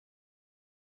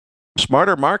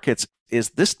Smarter Markets is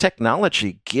this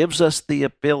technology gives us the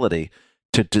ability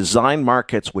to design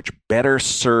markets which better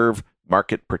serve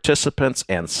market participants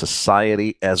and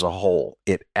society as a whole.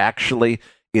 It actually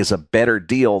is a better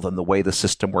deal than the way the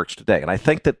system works today. And I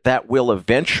think that that will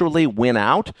eventually win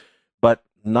out, but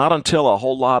not until a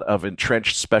whole lot of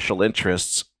entrenched special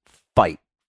interests fight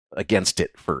against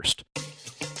it first.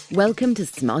 Welcome to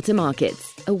Smarter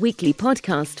Markets, a weekly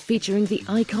podcast featuring the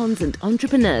icons and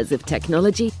entrepreneurs of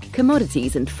technology,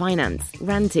 commodities and finance,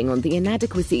 ranting on the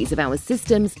inadequacies of our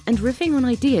systems and riffing on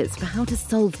ideas for how to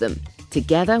solve them.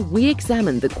 Together, we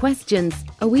examine the questions,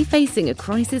 are we facing a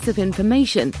crisis of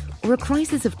information or a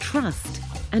crisis of trust?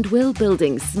 And will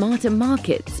building smarter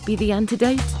markets be the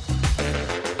antidote?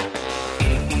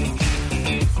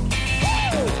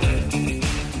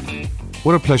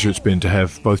 What a pleasure it's been to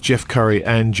have both Jeff Currie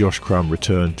and Josh Crum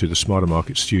return to the Smarter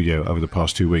Markets studio over the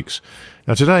past 2 weeks.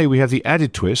 Now today we have the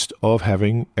added twist of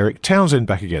having Eric Townsend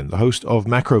back again, the host of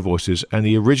Macro Voices and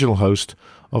the original host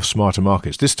of Smarter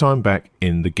Markets, this time back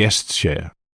in the guest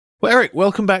chair. Well, Eric,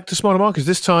 welcome back to Smarter Markets,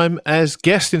 this time as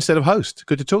guest instead of host.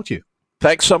 Good to talk to you.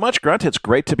 Thanks so much, Grunt. It's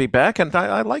great to be back, and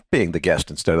I like being the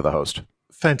guest instead of the host.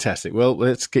 Fantastic. Well,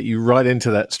 let's get you right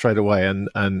into that straight away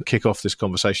and kick off this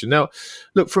conversation. Now,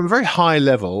 look, from a very high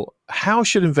level, how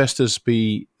should investors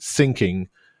be thinking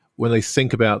when they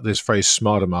think about this phrase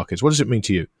smarter markets? What does it mean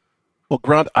to you? Well,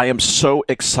 Grant, I am so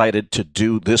excited to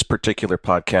do this particular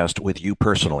podcast with you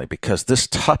personally because this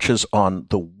touches on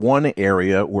the one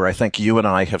area where I think you and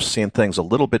I have seen things a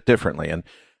little bit differently. And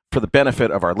for the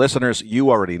benefit of our listeners, you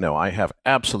already know I have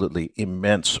absolutely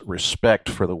immense respect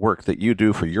for the work that you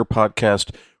do for your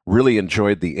podcast. Really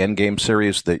enjoyed the Endgame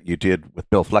series that you did with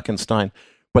Bill Fleckenstein.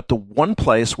 But the one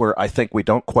place where I think we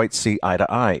don't quite see eye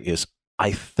to eye is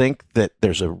I think that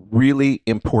there's a really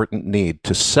important need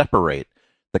to separate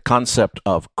the concept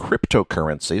of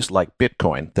cryptocurrencies like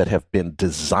Bitcoin that have been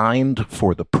designed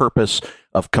for the purpose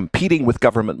of competing with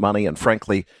government money, and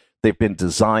frankly, they've been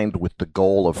designed with the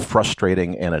goal of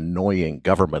frustrating and annoying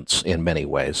governments in many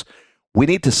ways. We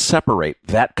need to separate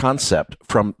that concept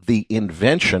from the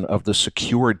invention of the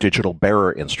secure digital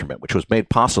bearer instrument, which was made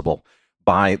possible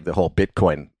by the whole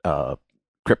Bitcoin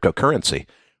cryptocurrency.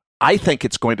 I think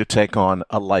it's going to take on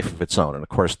a life of its own. And of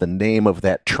course, the name of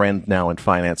that trend now in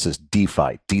finance is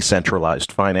DeFi,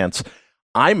 decentralized finance.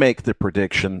 I make the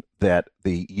prediction that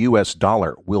the US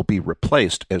dollar will be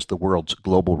replaced as the world's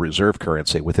global reserve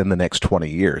currency within the next 20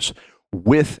 years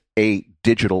with a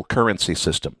digital currency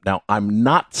system. Now, I'm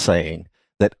not saying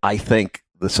that I think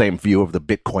the same view of the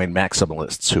Bitcoin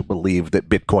maximalists who believe that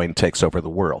Bitcoin takes over the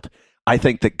world. I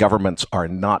think that governments are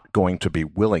not going to be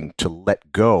willing to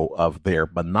let go of their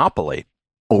monopoly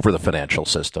over the financial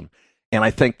system. And I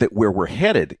think that where we're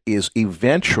headed is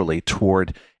eventually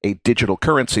toward a digital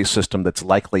currency system that's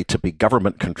likely to be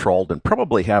government controlled and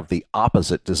probably have the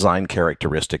opposite design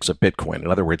characteristics of Bitcoin. In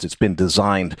other words, it's been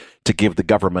designed to give the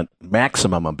government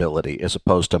maximum ability as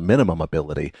opposed to minimum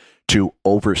ability to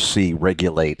oversee,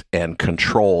 regulate, and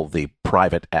control the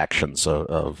private actions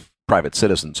of private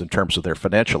citizens in terms of their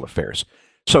financial affairs.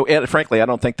 So, and frankly, I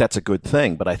don't think that's a good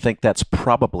thing, but I think that's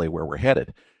probably where we're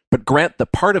headed. But Grant, the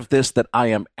part of this that I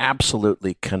am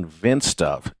absolutely convinced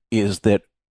of is that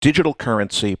digital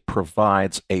currency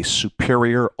provides a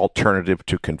superior alternative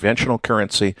to conventional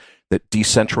currency, that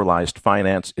decentralized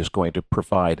finance is going to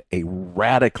provide a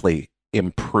radically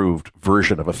improved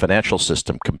version of a financial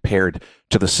system compared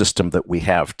to the system that we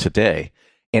have today.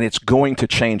 And it's going to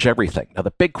change everything. Now,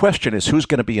 the big question is who's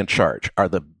going to be in charge? Are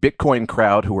the Bitcoin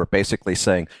crowd who are basically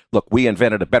saying, look, we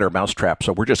invented a better mousetrap,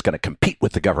 so we're just going to compete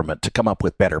with the government to come up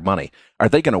with better money. Are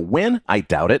they going to win? I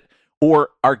doubt it. Or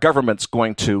are governments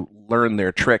going to learn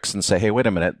their tricks and say, hey, wait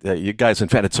a minute, you guys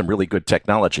invented some really good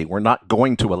technology. We're not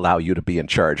going to allow you to be in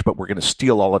charge, but we're going to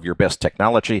steal all of your best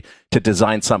technology to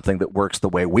design something that works the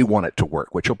way we want it to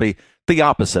work, which will be the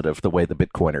opposite of the way the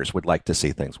Bitcoiners would like to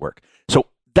see things work. So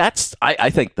that's, I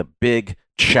think, the big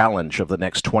challenge of the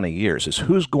next 20 years is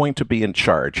who's going to be in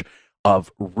charge of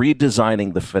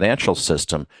redesigning the financial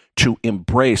system to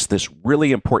embrace this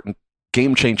really important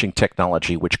game-changing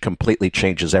technology which completely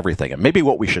changes everything. And maybe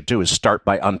what we should do is start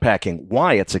by unpacking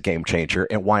why it's a game changer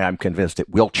and why I'm convinced it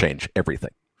will change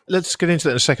everything. Let's get into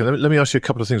that in a second. Let me ask you a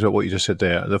couple of things about what you just said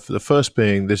there. The first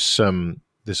being this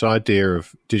idea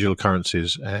of digital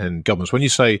currencies and governments. When you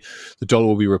say the dollar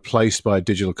will be replaced by a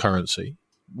digital currency,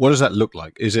 what does that look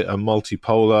like? Is it a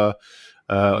multipolar,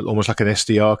 almost like an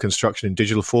SDR construction in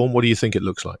digital form? What do you think it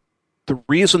looks like? The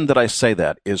reason that I say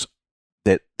that is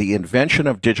that the invention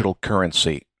of digital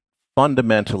currency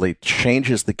fundamentally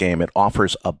changes the game. It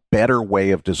offers a better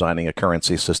way of designing a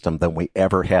currency system than we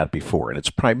ever had before. And it's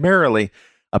primarily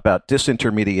about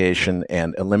disintermediation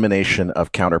and elimination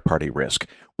of counterparty risk.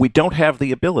 We don't have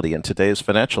the ability in today's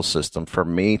financial system for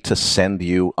me to send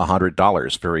you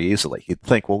 $100 very easily. You'd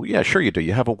think, well, yeah, sure you do.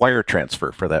 You have a wire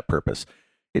transfer for that purpose.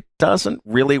 It doesn't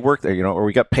really work there, or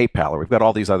we got PayPal, or we've got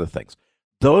all these other things.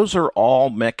 Those are all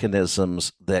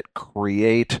mechanisms that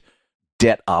create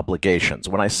debt obligations.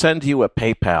 When I send you a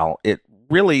PayPal, it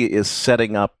really is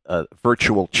setting up a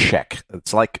virtual check.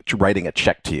 It's like writing a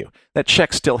check to you. That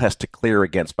check still has to clear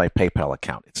against my PayPal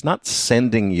account. It's not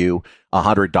sending you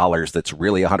 $100 that's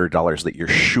really $100 that you're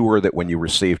sure that when you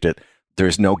received it,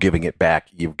 there's no giving it back.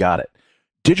 You've got it.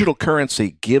 Digital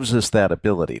currency gives us that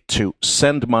ability to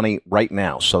send money right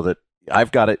now so that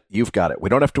I've got it, you've got it. We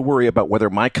don't have to worry about whether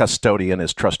my custodian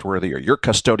is trustworthy or your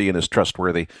custodian is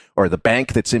trustworthy or the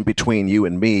bank that's in between you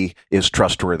and me is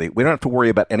trustworthy. We don't have to worry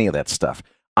about any of that stuff.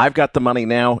 I've got the money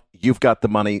now, you've got the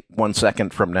money 1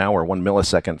 second from now or 1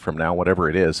 millisecond from now, whatever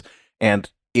it is, and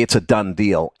it's a done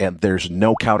deal, and there's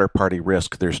no counterparty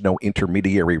risk, there's no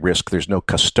intermediary risk, there's no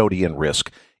custodian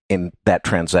risk in that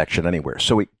transaction anywhere.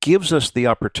 So it gives us the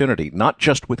opportunity, not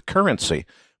just with currency,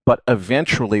 but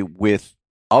eventually with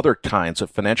other kinds of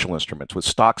financial instruments, with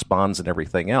stocks, bonds, and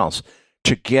everything else,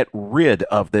 to get rid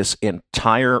of this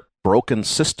entire broken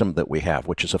system that we have,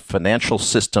 which is a financial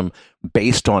system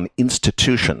based on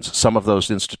institutions. Some of those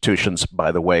institutions,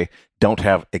 by the way, don't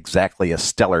have exactly a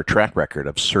stellar track record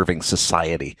of serving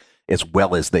society as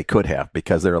well as they could have,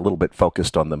 because they're a little bit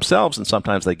focused on themselves, and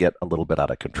sometimes they get a little bit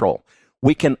out of control.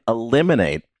 We can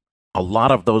eliminate a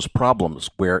lot of those problems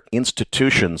where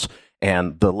institutions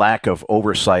and the lack of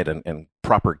oversight and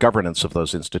proper governance of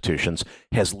those institutions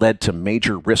has led to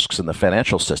major risks in the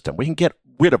financial system. We can get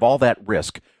rid of all that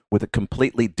risk with a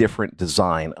completely different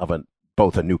design of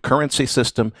both a new currency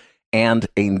system and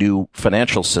a new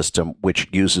financial system, which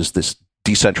uses this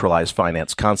decentralized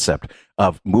finance concept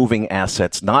of moving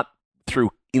assets not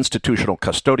through institutional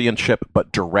custodianship,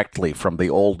 but directly from the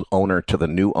old owner to the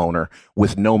new owner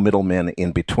with no middlemen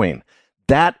in between.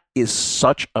 That is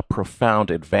such a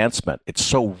profound advancement. It's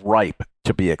so ripe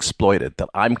to be exploited that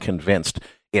I'm convinced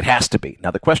it has to be.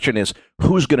 Now, the question is,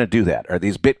 who's going to do that? Are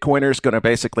these Bitcoiners going to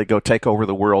basically go take over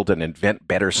the world and invent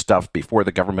better stuff before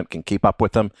the government can keep up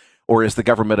with them? Or is the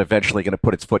government eventually going to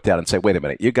put its foot down and say, wait a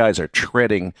minute, you guys are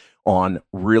treading on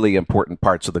really important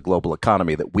parts of the global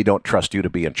economy that we don't trust you to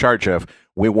be in charge of.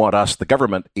 We want us, the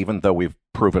government, even though we've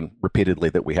proven repeatedly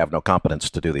that we have no competence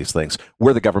to do these things.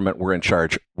 We're the government, we're in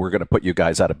charge. We're going to put you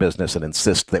guys out of business and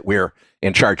insist that we're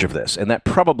in charge of this. And that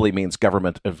probably means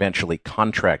government eventually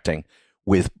contracting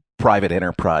with private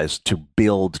enterprise to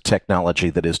build technology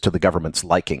that is to the government's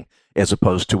liking, as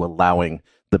opposed to allowing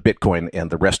the Bitcoin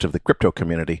and the rest of the crypto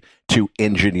community to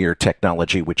engineer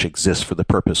technology which exists for the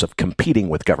purpose of competing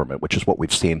with government, which is what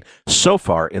we've seen so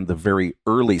far in the very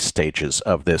early stages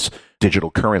of this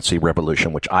digital currency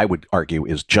revolution, which I would argue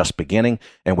is just beginning,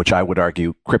 and which I would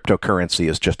argue cryptocurrency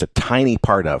is just a tiny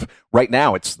part of. Right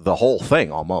now, it's the whole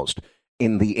thing almost.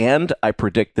 In the end, I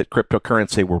predict that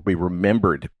cryptocurrency will be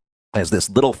remembered as this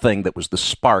little thing that was the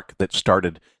spark that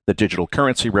started the digital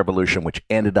currency revolution, which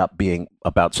ended up being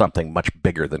about something much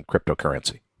bigger than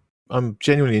cryptocurrency. I'm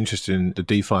genuinely interested in the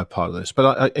DeFi part of this.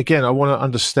 But I want to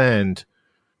understand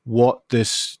what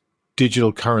this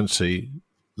digital currency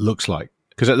looks like.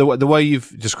 Because the way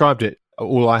you've described it,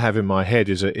 all I have in my head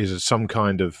is some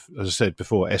kind of, as I said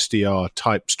before, SDR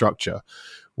type structure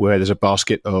where there's a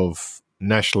basket of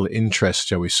national interest,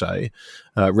 shall we say,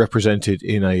 represented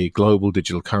in a global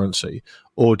digital currency?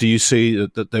 Or do you see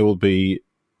that there will be,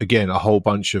 again, a whole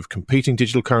bunch of competing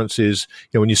digital currencies?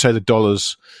 When you say the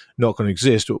dollar's not going to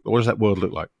exist, what does that world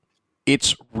look like?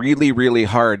 It's really, really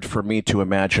hard for me to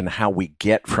imagine how we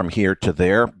get from here to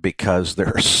there, because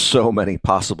there are so many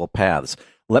possible paths.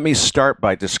 Let me start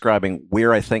by describing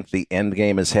where I think the end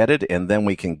game is headed, and then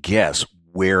we can guess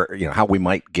where, how we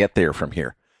might get there from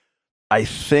here. I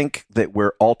think that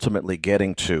we're ultimately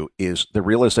getting to is the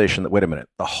realization that, wait a minute,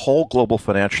 the whole global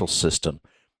financial system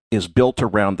is built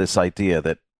around this idea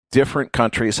that different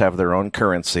countries have their own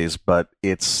currencies, but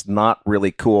it's not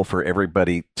really cool for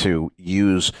everybody to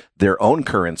use their own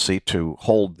currency to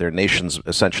hold their nation's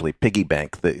essentially piggy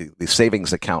bank. The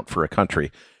savings account for a country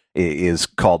is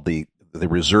called the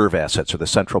reserve assets, or the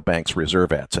central bank's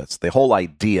reserve assets. The whole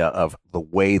idea of the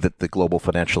way that the global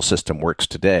financial system works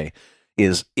today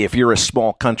is, if you're a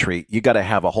small country, you got to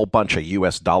have a whole bunch of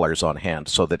US dollars on hand,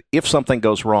 so that if something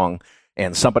goes wrong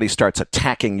and somebody starts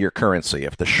attacking your currency,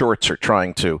 if the shorts are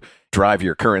trying to drive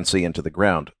your currency into the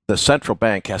ground, the central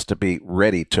bank has to be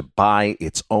ready to buy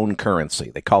its own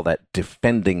currency. They call that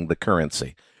defending the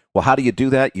currency. Well, how do you do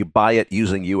that? You buy it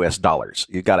using US dollars.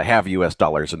 You got to have US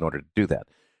dollars in order to do that.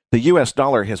 the US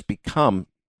dollar has become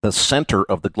the center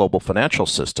of the global financial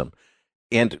system.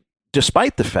 And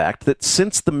despite the fact that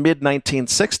since the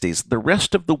mid-1960s, the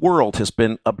rest of the world has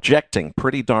been objecting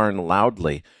pretty darn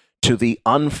loudly to the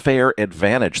unfair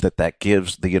advantage that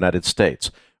gives the United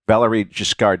States. Valéry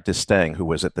Giscard d'Estaing, who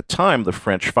was at the time the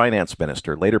French finance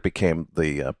minister, later became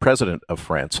the president of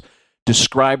France,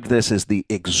 described this as the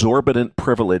exorbitant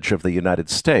privilege of the United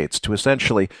States to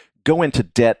essentially go into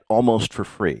debt almost for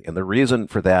free. And the reason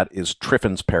for that is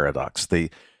Triffin's paradox.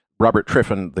 Robert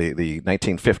Triffin, the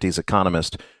 1950s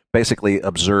economist, basically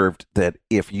observed that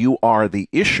if you are the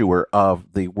issuer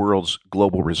of the world's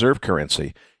global reserve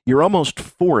currency, you're almost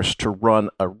forced to run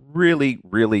a really,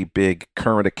 really big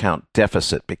current account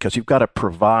deficit because you've got to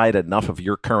provide enough of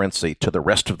your currency to the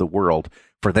rest of the world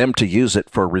for them to use it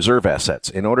for reserve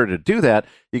assets. In order to do that,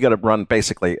 you got to run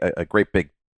basically a great big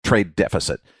trade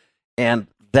deficit. And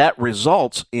that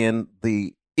results in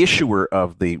the issuer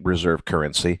of the reserve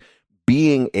currency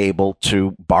being able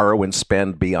to borrow and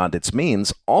spend beyond its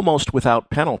means almost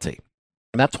without penalty.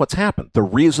 And that's what's happened. The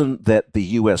reason that the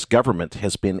U.S. government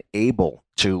has been able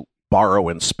to borrow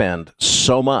and spend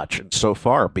so much and so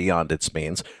far beyond its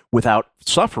means without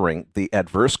suffering the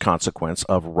adverse consequence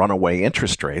of runaway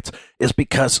interest rates is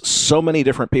because so many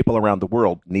different people around the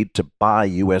world need to buy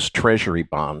U.S. Treasury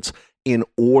bonds in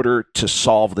order to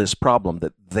solve this problem,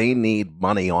 that they need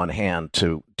money on hand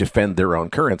to defend their own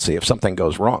currency if something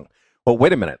goes wrong. Well,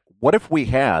 wait a minute. What if we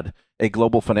had a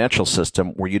global financial system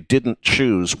where you didn't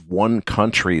choose one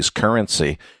country's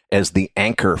currency as the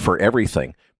anchor for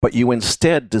everything, but you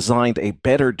instead designed a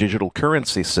better digital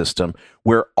currency system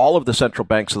where all of the central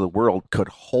banks of the world could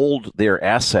hold their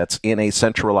assets in a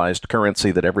centralized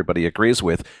currency that everybody agrees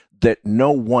with, that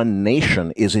no one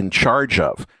nation is in charge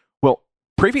of? Well,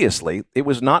 previously, it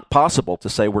was not possible to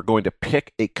say we're going to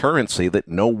pick a currency that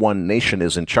no one nation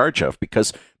is in charge of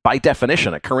because, by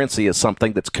definition, a currency is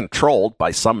something that's controlled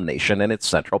by some nation and its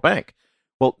central bank.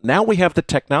 Well, now we have the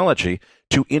technology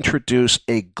to introduce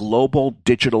a global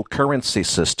digital currency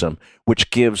system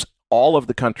which gives all of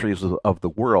the countries of the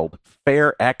world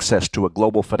fair access to a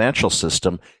global financial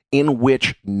system in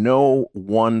which no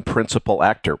one principal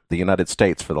actor, the United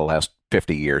States for the last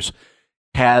 50 years,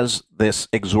 has this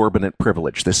exorbitant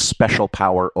privilege, this special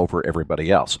power over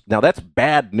everybody else. Now, that's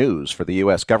bad news for the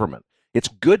U.S. government. It's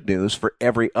good news for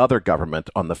every other government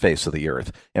on the face of the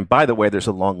earth. And by the way, there's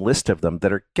a long list of them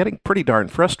that are getting pretty darn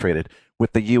frustrated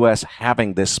with the U.S.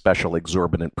 having this special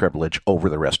exorbitant privilege over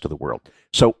the rest of the world.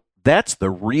 So that's the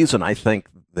reason I think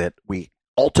that we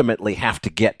ultimately have to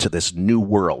get to this new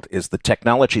world, is the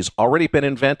technology's already been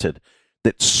invented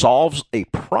that solves a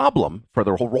problem for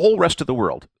the whole rest of the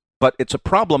world. But it's a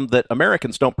problem that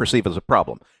Americans don't perceive as a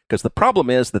problem, because the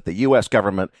problem is that the U.S.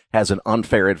 government has an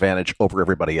unfair advantage over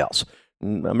everybody else.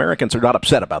 Americans are not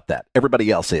upset about that.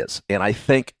 Everybody else is. And I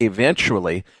think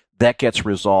eventually that gets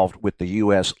resolved with the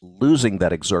U.S. losing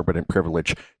that exorbitant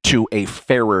privilege to a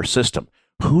fairer system.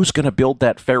 Who's going to build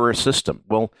that fairer system?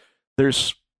 Well,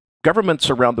 there's governments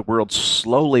around the world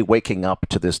slowly waking up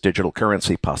to this digital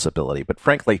currency possibility, but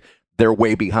frankly, they're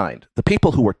way behind. The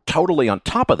people who are totally on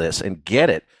top of this and get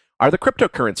it are the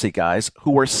cryptocurrency guys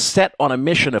who are set on a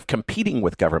mission of competing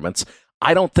with governments.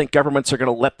 I don't think governments are going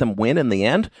to let them win in the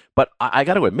end, but I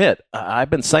got to admit, I've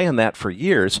been saying that for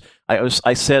years.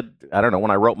 I said, I don't know,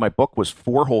 when I wrote my book was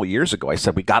 4 whole years ago, I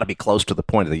said we got to be close to the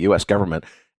point of the U.S. government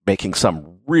making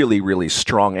some really, really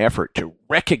strong effort to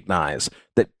recognize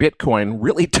that Bitcoin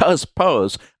really does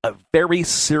pose a very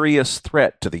serious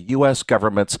threat to the U.S.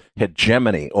 government's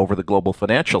hegemony over the global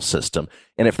financial system.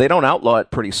 And if they don't outlaw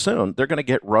it pretty soon, they're going to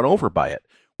get run over by it.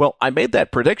 Well, I made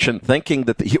that prediction thinking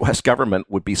that the U.S. government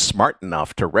would be smart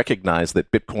enough to recognize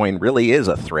that Bitcoin really is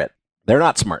a threat. They're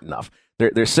not smart enough.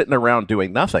 They're sitting around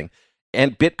doing nothing.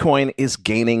 And Bitcoin is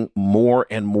gaining more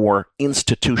and more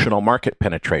institutional market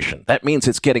penetration. That means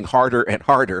it's getting harder and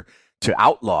harder to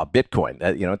outlaw Bitcoin.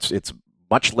 It's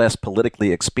much less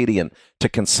politically expedient to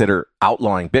consider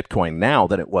outlawing Bitcoin now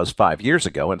than it was 5 years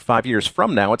ago. And 5 years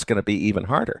from now, it's going to be even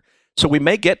harder. So we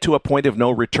may get to a point of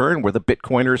no return where the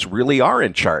Bitcoiners really are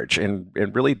in charge and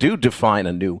really do define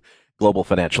a new global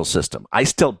financial system. I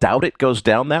still doubt it goes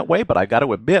down that way, but I got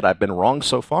to admit I've been wrong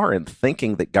so far in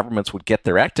thinking that governments would get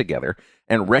their act together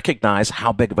and recognize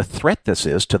how big of a threat this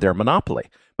is to their monopoly.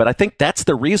 But I think that's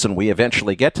the reason we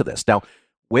eventually get to this. Now,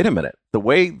 wait a minute. The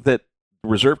way that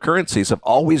reserve currencies have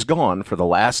always gone for the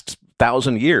last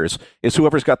 1,000 years is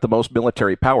whoever's got the most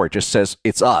military power just says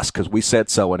it's us because we said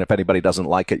so, and if anybody doesn't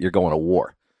like it, you're going to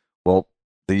war. Well,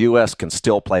 the U.S. can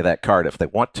still play that card if they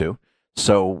want to.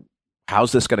 So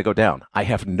how's this going to go down? I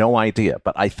have no idea,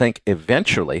 but I think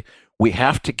eventually we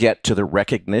have to get to the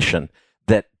recognition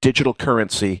that digital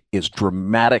currency is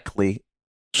dramatically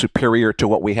superior to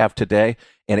what we have today,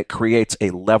 and it creates a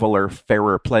leveler,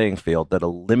 fairer playing field that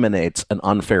eliminates an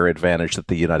unfair advantage that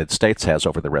the United States has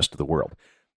over the rest of the world.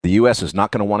 The U.S. is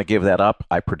not going to want to give that up.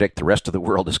 I predict the rest of the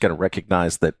world is going to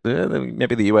recognize that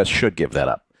maybe the U.S. should give that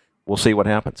up. We'll see what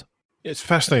happens. It's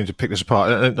fascinating to pick this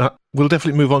apart. And we'll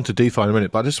definitely move on to DeFi in a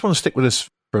minute, but I just want to stick with this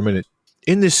for a minute.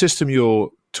 In this system you're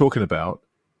talking about,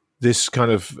 this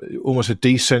kind of almost a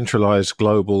decentralized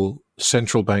global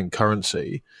central bank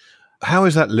currency, how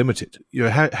is that limited? You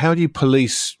know, how do you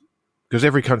police? Because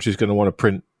every country is going to want to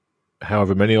print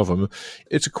however many of them.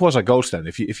 It's a quasi gold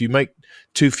standard. If you make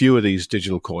too few of these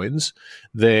digital coins,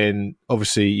 then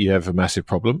obviously you have a massive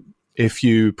problem. If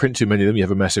you print too many of them, you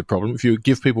have a massive problem. If you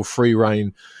give people free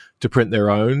rein to print their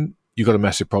own, you've got a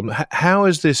massive problem. How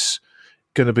is this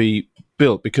going to be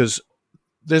built? Because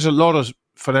there's a lot of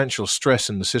financial stress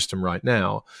in the system right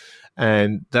now,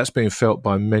 and that's being felt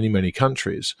by many, many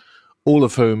countries, all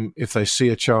of whom, if they see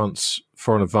a chance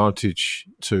for an advantage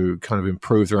to kind of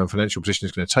improve their own financial position,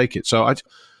 is going to take it. So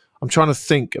I'm trying to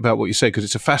think about what you say, because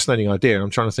it's a fascinating idea, and I'm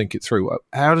trying to think it through.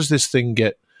 How does this thing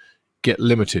get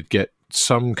limited, get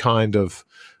some kind of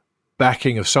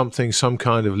backing of something, some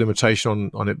kind of limitation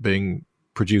on it being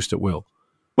produced at will?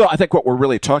 Well, I think what we're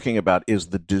really talking about is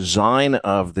the design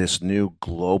of this new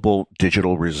global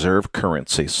digital reserve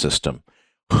currency system.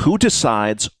 Who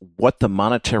decides what the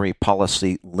monetary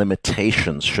policy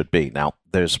limitations should be? Now,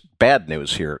 there's bad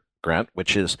news here, Grant,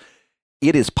 which is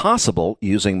it is possible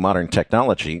using modern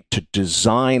technology to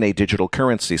design a digital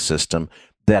currency system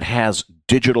that has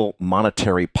digital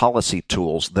monetary policy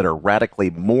tools that are radically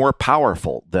more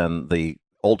powerful than the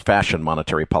old-fashioned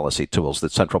monetary policy tools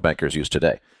that central bankers use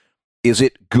today. Is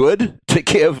it good to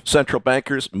give central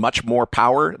bankers much more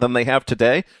power than they have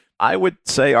today? I would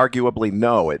say arguably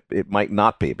no, it might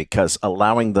not be, because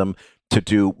allowing them to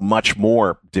do much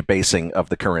more debasing of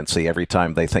the currency every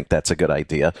time they think that's a good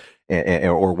idea,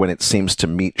 or when it seems to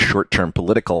meet short-term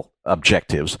political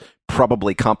objectives,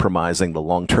 probably compromising the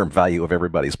long-term value of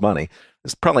everybody's money,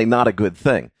 is probably not a good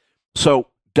thing. So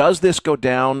does this go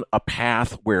down a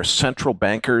path where central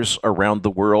bankers around the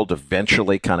world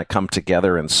eventually kind of come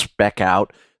together and spec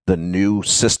out the new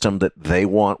system that they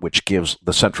want, which gives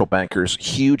the central bankers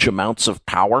huge amounts of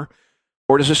power?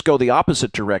 Or does this go the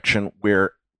opposite direction,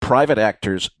 where private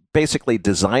actors basically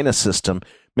design a system?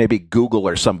 Maybe Google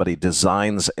or somebody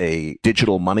designs a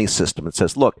digital money system and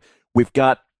says, look, we've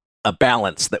got a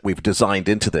balance that we've designed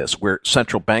into this, where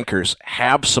central bankers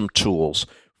have some tools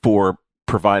for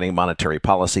providing monetary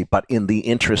policy, but in the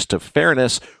interest of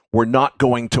fairness, we're not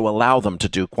going to allow them to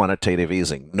do quantitative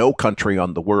easing. No country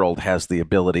on the world has the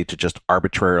ability to just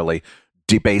arbitrarily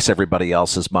debase everybody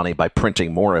else's money by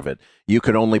printing more of it. You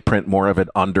can only print more of it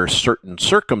under certain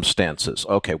circumstances.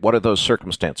 Okay, what are those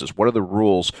circumstances? What are the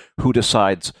rules? Who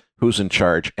decides who's in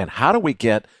charge? And how do we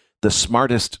get the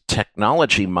smartest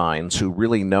technology minds who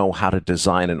really know how to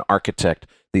design and architect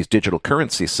these digital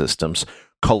currency systems,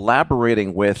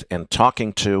 collaborating with and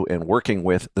talking to and working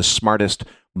with the smartest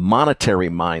monetary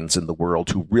minds in the world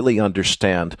who really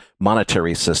understand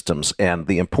monetary systems and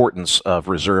the importance of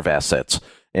reserve assets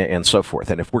and so forth?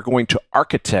 And if we're going to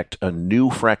architect a new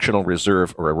fractional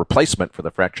reserve or a replacement for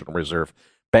the fractional reserve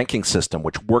banking system,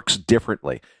 which works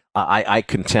differently, I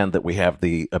contend that we have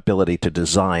the ability to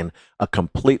design a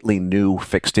completely new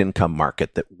fixed income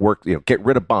market that get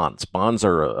rid of bonds. Bonds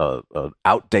are an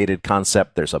outdated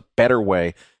concept. There's a better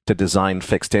way to design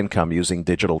fixed income using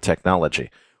digital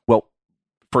technology. Well,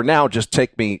 for now, just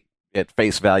take me at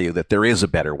face value that there is a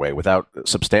better way without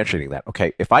substantiating that.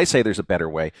 Okay, if I say there's a better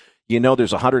way,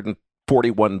 there's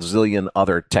 141 zillion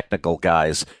other technical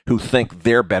guys who think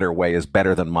their better way is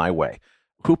better than my way.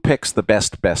 Who picks the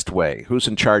best way? Who's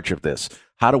in charge of this?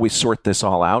 How do we sort this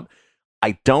all out?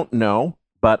 I don't know,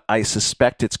 but I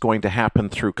suspect it's going to happen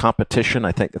through competition.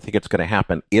 I think it's going to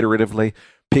happen iteratively.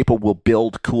 People will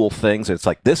build cool things. It's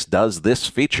like, this does this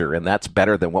feature, and that's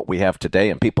better than what we have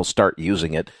today, and people start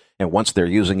using it. And once they're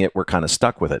using it, we're kind of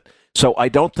stuck with it. So I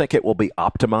don't think it will be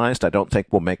optimized. I don't think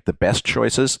we'll make the best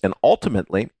choices. And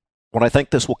ultimately, what I think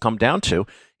this will come down to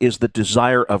is the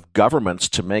desire of governments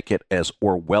to make it as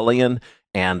Orwellian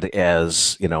and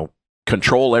as,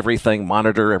 control everything,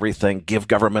 monitor everything, give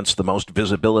governments the most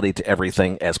visibility to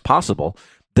everything as possible.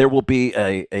 There will be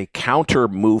a counter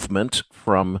movement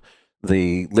from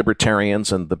the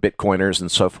libertarians and the Bitcoiners and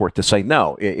so forth to say,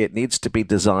 no, it needs to be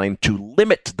designed to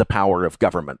limit the power of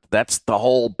government. That's the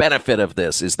whole benefit of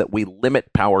this, is that we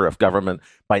limit power of government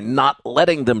by not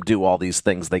letting them do all these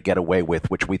things they get away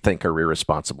with, which we think are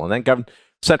irresponsible. And then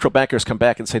central bankers come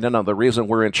back and say, no, the reason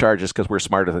we're in charge is because we're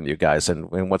smarter than you guys. And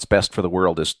what's best for the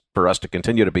world is for us to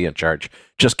continue to be in charge.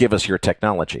 Just give us your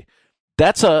technology.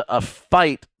 That's a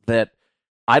fight that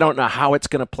I don't know how it's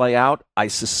going to play out. I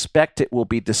suspect it will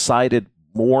be decided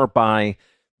more by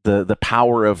the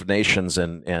power of nations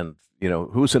and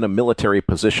who's in a military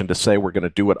position to say we're going to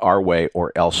do it our way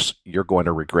or else you're going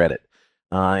to regret it.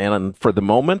 And for the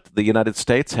moment, the United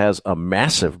States has a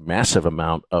massive, massive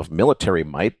amount of military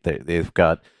might. They've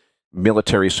got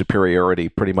military superiority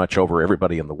pretty much over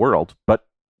everybody in the world. But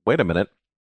wait a minute,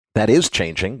 that is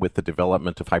changing with the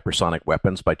development of hypersonic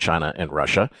weapons by China and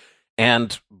Russia.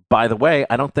 And by the way,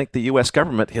 I don't think the U.S.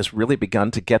 government has really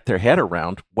begun to get their head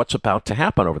around what's about to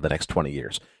happen over the next 20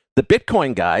 years. The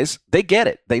Bitcoin guys, they get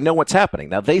it. They know what's happening.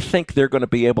 Now, they think they're going to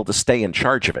be able to stay in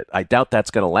charge of it. I doubt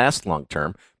that's going to last long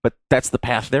term, but that's the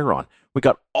path they're on. We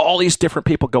got all these different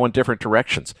people going different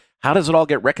directions. How does it all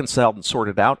get reconciled and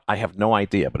sorted out? I have no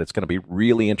idea, but it's going to be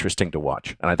really interesting to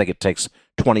watch. And I think it takes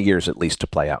 20 years at least to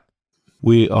play out.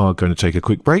 We are going to take a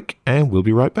quick break, and we'll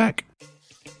be right back.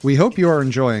 We hope you are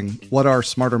enjoying What Are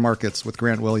Smarter Markets with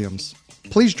Grant Williams.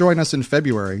 Please join us in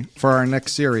February for our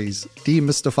next series,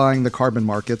 Demystifying the Carbon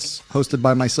Markets, hosted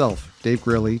by myself, Dave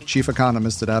Greeley, Chief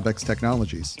Economist at Abex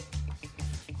Technologies.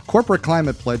 Corporate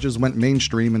climate pledges went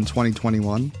mainstream in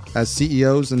 2021 as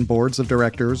CEOs and boards of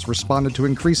directors responded to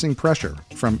increasing pressure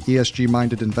from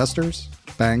ESG-minded investors,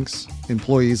 banks,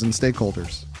 employees, and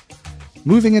stakeholders.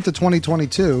 Moving into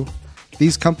 2022,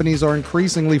 these companies are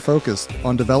increasingly focused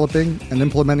on developing and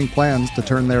implementing plans to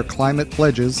turn their climate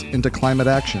pledges into climate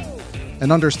action,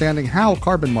 and understanding how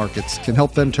carbon markets can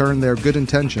help them turn their good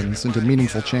intentions into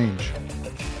meaningful change.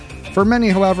 For many,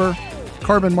 however,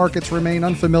 carbon markets remain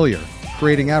unfamiliar,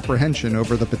 creating apprehension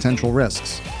over the potential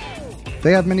risks.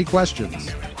 They have many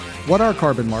questions. What are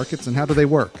carbon markets and how do they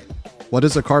work? What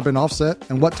is a carbon offset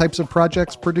and what types of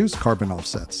projects produce carbon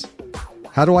offsets?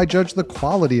 How do I judge the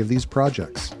quality of these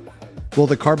projects? Will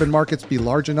the carbon markets be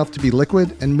large enough to be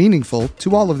liquid and meaningful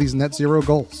to all of these net zero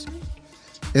goals?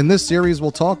 In this series,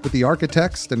 we'll talk with the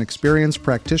architects and experienced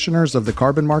practitioners of the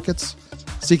carbon markets,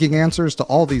 seeking answers to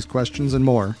all these questions and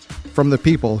more from the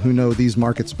people who know these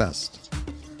markets best.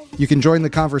 You can join the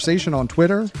conversation on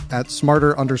Twitter at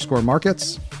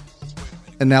 @smarter_markets.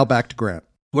 And now back to Grant.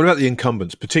 What about the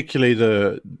incumbents, particularly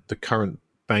the current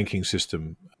banking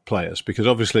system players? Because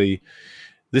obviously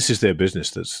this is their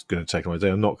business that's going to take them away. They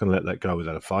are not going to let that go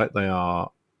without a fight. They are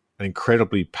an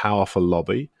incredibly powerful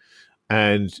lobby.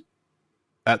 And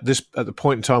at the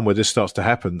point in time where this starts to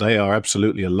happen, they are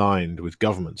absolutely aligned with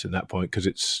governments in that point,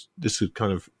 because this would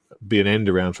kind of be an end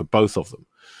around for both of them.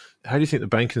 How do you think the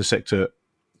banking sector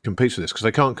competes with this? Because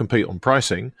they can't compete on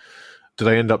pricing. Do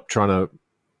they end up trying to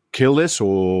kill this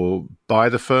or buy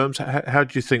the firms? How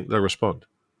do you think they respond?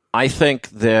 I think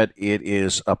that it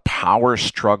is a power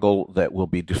struggle that will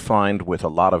be defined with a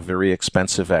lot of very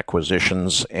expensive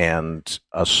acquisitions and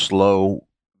a slow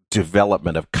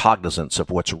development of cognizance of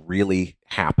what's really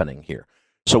happening here.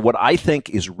 So what I think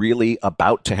is really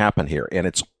about to happen here, and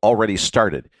it's already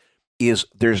started, is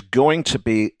there's going to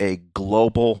be a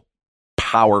global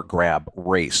power grab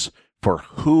race for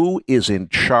who is in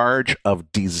charge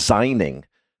of designing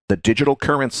the digital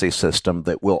currency system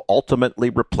that will ultimately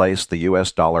replace the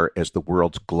US dollar as the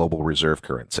world's global reserve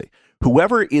currency.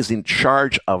 Whoever is in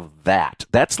charge of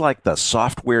that's like the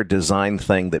software design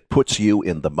thing that puts you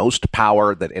in the most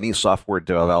power that any software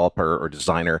developer or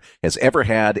designer has ever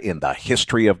had in the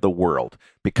history of the world,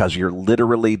 because you're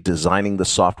literally designing the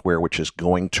software which is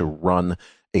going to run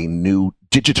a new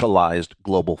digitalized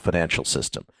global financial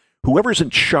system. Whoever's in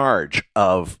charge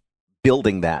of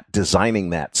building that,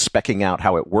 designing that, speccing out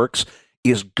how it works,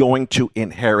 is going to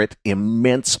inherit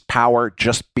immense power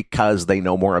just because they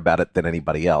know more about it than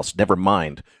anybody else. Never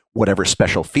mind whatever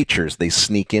special features they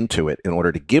sneak into it in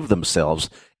order to give themselves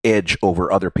edge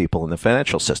over other people in the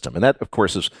financial system. And that, of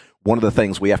course, is one of the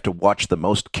things we have to watch the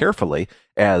most carefully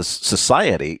as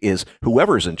society, is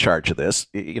whoever's in charge of this,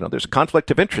 there's a conflict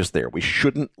of interest there. We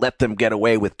shouldn't let them get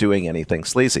away with doing anything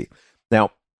sleazy. Now,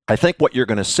 I think what you're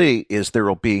going to see is there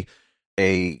will be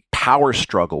a power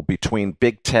struggle between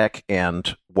big tech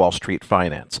and Wall Street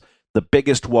finance. The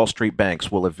biggest Wall Street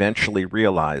banks will eventually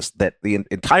realize that the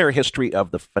entire history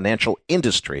of the financial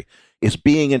industry is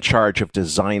being in charge of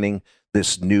designing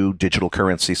this new digital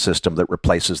currency system that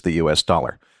replaces the US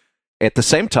dollar. At the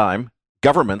same time,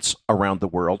 governments around the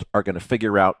world are going to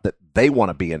figure out that they want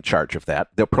to be in charge of that.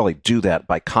 They'll probably do that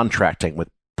by contracting with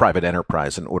private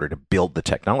enterprise in order to build the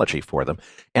technology for them.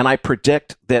 And I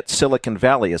predict that Silicon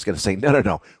Valley is going to say,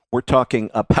 no, we're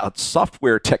talking about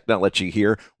software technology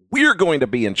here. We're going to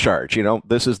be in charge.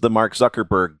 This is the Mark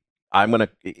Zuckerberg I'm going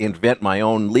to invent my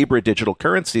own Libra digital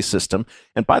currency system.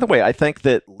 And by the way, I think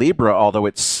that Libra, although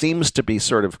it seems to be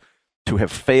sort of to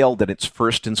have failed in its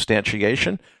first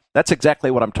instantiation, that's exactly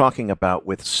what I'm talking about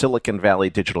with Silicon Valley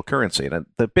digital currency. And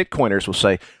the Bitcoiners will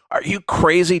say, are you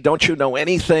crazy? Don't you know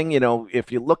anything?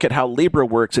 If you look at how Libra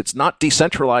works, it's not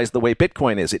decentralized the way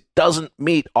Bitcoin is. It doesn't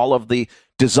meet all of the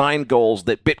design goals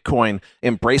that Bitcoin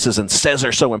embraces and says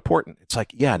are so important. It's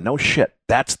like, yeah, no shit.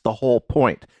 That's the whole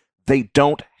point. They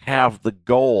don't have the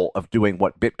goal of doing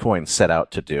what Bitcoin set out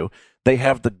to do. They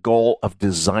have the goal of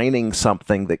designing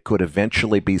something that could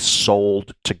eventually be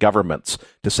sold to governments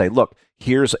to say, look,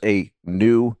 here's a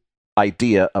new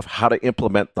idea of how to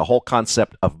implement the whole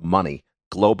concept of money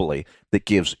globally that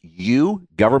gives you,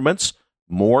 governments,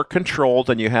 more control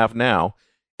than you have now.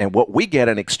 And what we get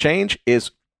in exchange is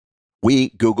we,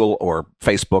 Google or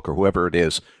Facebook or whoever it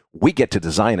is, we get to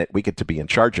design it. We get to be in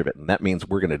charge of it. And that means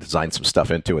we're going to design some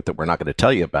stuff into it that we're not going to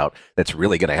tell you about that's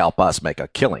really going to help us make a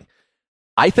killing.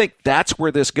 I think that's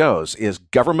where this goes, is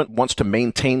government wants to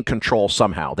maintain control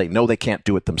somehow. They know they can't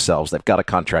do it themselves. They've got to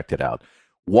contract it out.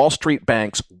 Wall Street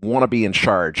banks want to be in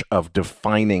charge of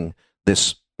defining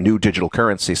this new digital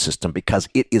currency system because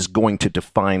it is going to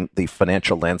define the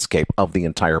financial landscape of the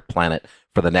entire planet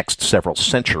for the next several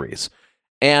centuries.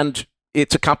 And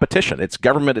it's a competition. It's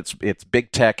government, it's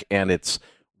big tech, and it's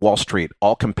Wall Street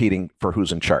all competing for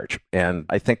who's in charge. And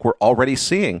I think we're already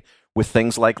seeing with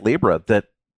things like Libra that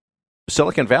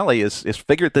Silicon Valley is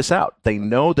figured this out. They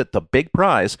know that the big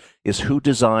prize is who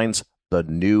designs the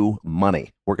new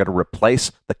money. We're going to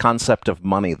replace the concept of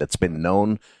money that's been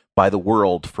known by the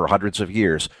world for hundreds of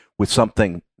years with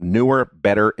something newer,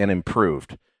 better, and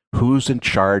improved. Who's in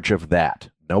charge of that?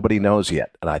 Nobody knows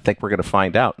yet. And I think we're going to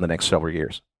find out in the next several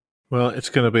years. Well, it's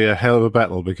going to be a hell of a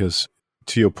battle because,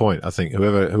 to your point, I think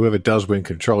whoever does win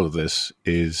control of this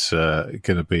is going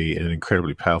to be in an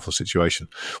incredibly powerful situation.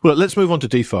 Well, let's move on to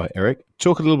DeFi, Eric.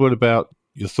 Talk a little bit about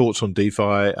your thoughts on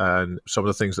DeFi and some of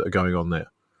the things that are going on there.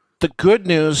 The good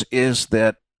news is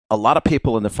that a lot of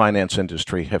people in the finance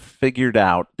industry have figured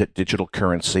out that digital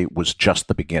currency was just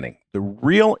the beginning. The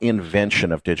real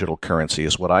invention of digital currency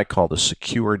is what I call the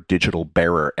secure digital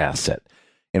bearer asset.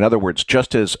 In other words,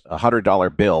 just as a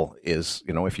 $100 bill is,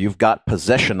 if you've got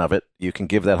possession of it, you can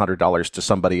give that $100 to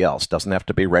somebody else. Doesn't have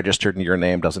to be registered in your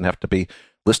name, doesn't have to be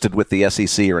listed with the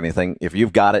SEC or anything. If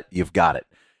you've got it, you've got it.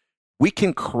 We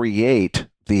can create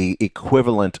the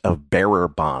equivalent of bearer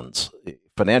bonds,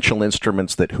 financial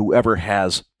instruments that whoever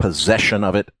has possession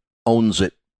of it owns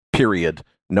it, period.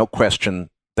 No question,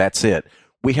 that's it.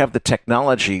 We have the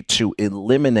technology to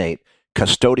eliminate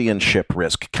custodianship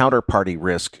risk, counterparty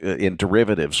risk in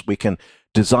derivatives. We can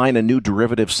design a new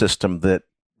derivative system that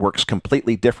works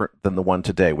completely different than the one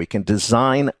today. We can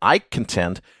design, I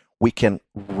contend, we can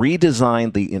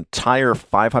redesign the entire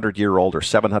 500-year-old or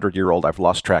 700-year-old, I've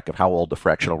lost track of how old the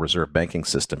fractional reserve banking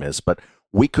system is, but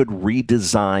we could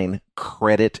redesign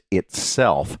credit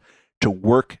itself to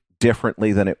work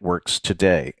differently than it works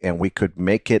today, and we could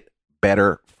make it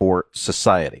better for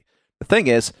society. The thing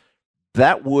is,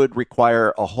 that would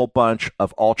require a whole bunch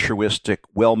of altruistic,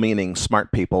 well-meaning,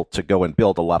 smart people to go and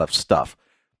build a lot of stuff.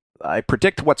 I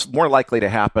predict what's more likely to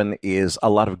happen is a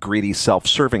lot of greedy,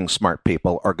 self-serving smart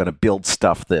people are going to build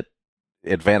stuff that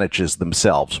advantages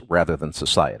themselves rather than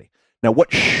society. Now,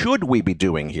 what should we be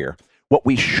doing here? What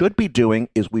we should be doing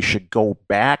is we should go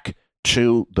back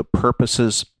to the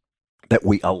purposes that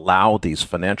we allow these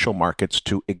financial markets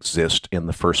to exist in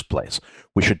the first place.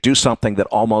 We should do something that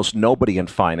almost nobody in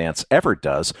finance ever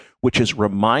does, which is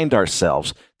remind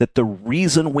ourselves that the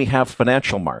reason we have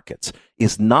financial markets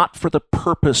is not for the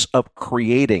purpose of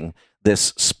creating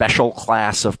this special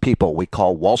class of people we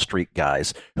call Wall Street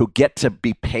guys who get to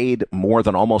be paid more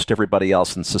than almost everybody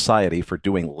else in society for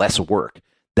doing less work.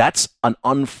 That's an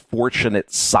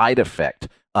unfortunate side effect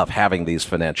of having these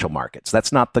financial markets.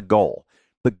 That's not the goal.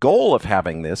 The goal of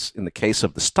having this, in the case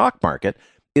of the stock market,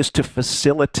 is to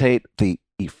facilitate the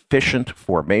efficient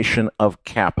formation of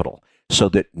capital so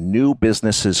that new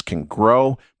businesses can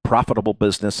grow, profitable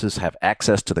businesses have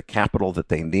access to the capital that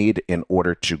they need in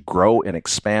order to grow and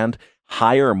expand,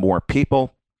 hire more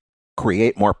people,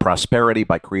 create more prosperity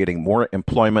by creating more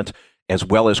employment, as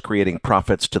well as creating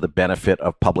profits to the benefit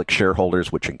of public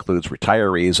shareholders, which includes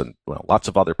retirees and lots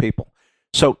of other people.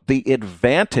 So the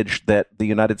advantage that the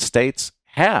United States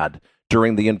had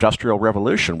during the Industrial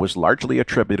Revolution was largely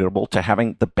attributable to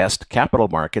having the best capital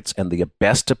markets and the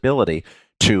best ability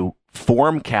to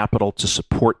form capital to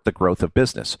support the growth of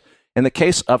business. In the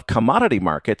case of commodity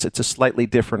markets, it's a slightly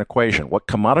different equation. What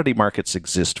commodity markets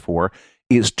exist for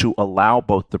is to allow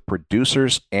both the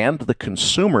producers and the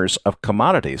consumers of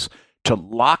commodities to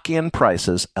lock in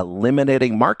prices,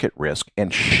 eliminating market risk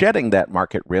and shedding that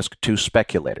market risk to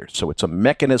speculators. So it's a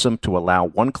mechanism to allow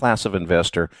one class of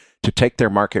investor to take their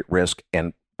market risk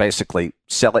and basically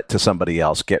sell it to somebody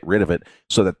else, get rid of it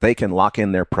so that they can lock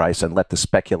in their price and let the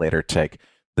speculator take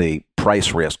the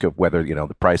price risk of whether,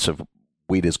 the price of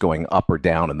wheat is going up or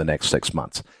down in the next 6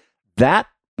 months. That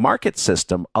market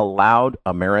system allowed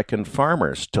American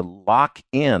farmers to lock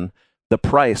in the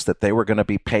price that they were going to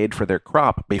be paid for their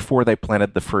crop before they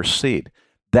planted the first seed.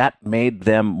 That made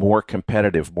them more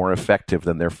competitive, more effective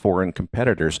than their foreign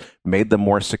competitors, made them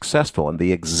more successful. And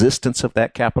the existence of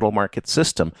that capital market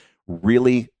system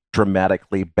really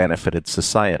dramatically benefited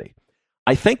society.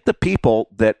 I think the people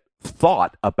that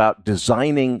thought about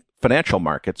designing financial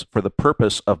markets for the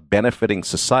purpose of benefiting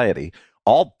society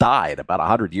all died about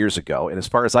 100 years ago. And as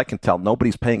far as I can tell,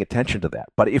 nobody's paying attention to that.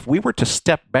 But if we were to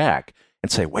step back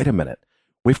and say, wait a minute,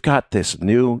 we've got this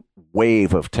new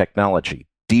wave of technology,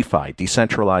 DeFi,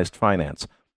 decentralized finance.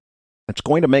 It's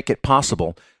going to make it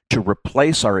possible to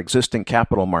replace our existing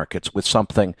capital markets with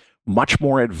something much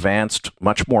more advanced,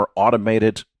 much more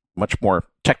automated, much more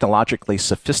technologically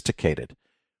sophisticated.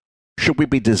 Should we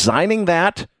be designing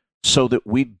that so that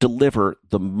we deliver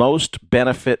the most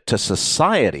benefit to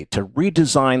society, to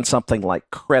redesign something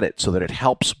like credit so that it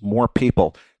helps more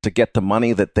people to get the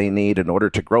money that they need in order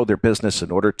to grow their business,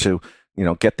 in order to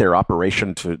get their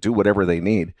operation to do whatever they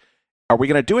need? Are we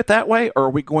going to do it that way, or are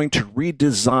we going to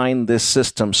redesign this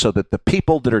system so that the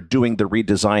people that are doing the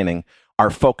redesigning are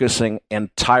focusing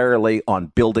entirely on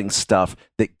building stuff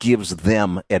that gives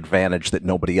them advantage that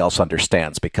nobody else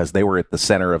understands because they were at the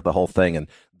center of the whole thing and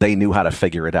they knew how to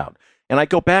figure it out? And I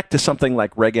go back to something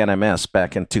like Reg NMS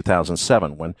back in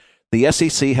 2007 when the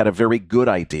SEC had a very good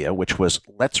idea, which was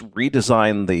let's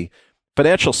redesign the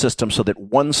financial system so that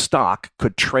one stock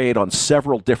could trade on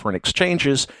several different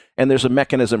exchanges, and there's a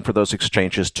mechanism for those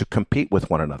exchanges to compete with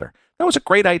one another. That was a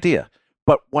great idea.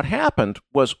 But what happened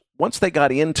was once they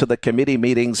got into the committee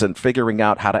meetings and figuring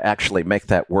out how to actually make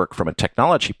that work from a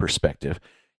technology perspective,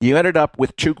 you ended up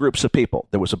with two groups of people.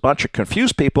 There was a bunch of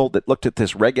confused people that looked at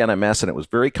this Reg NMS, and it was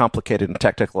very complicated and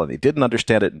technical, and they didn't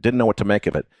understand it and didn't know what to make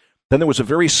of it. Then there was a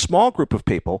very small group of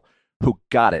people who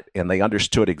got it, and they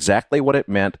understood exactly what it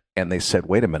meant, and they said,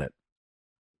 wait a minute,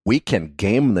 we can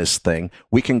game this thing.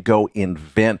 We can go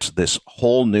invent this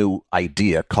whole new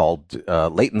idea called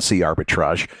latency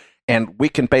arbitrage, and we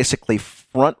can basically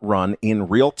front run in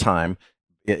real time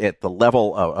at the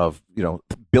level of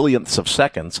billionths of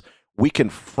seconds. We can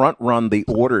front run the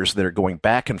orders that are going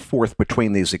back and forth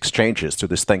between these exchanges through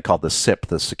this thing called the SIP,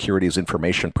 the Securities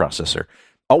Information Processor.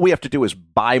 All we have to do is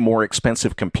buy more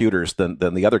expensive computers than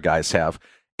the other guys have,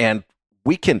 and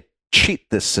we can cheat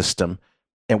this system,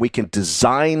 and we can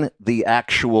design the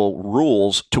actual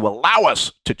rules to allow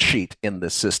us to cheat in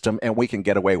this system, and we can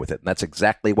get away with it. And that's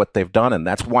exactly what they've done, and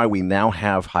that's why we now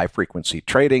have high-frequency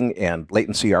trading and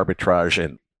latency arbitrage.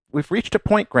 And we've reached a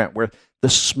point, Grant, where the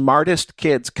smartest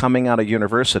kids coming out of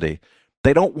university,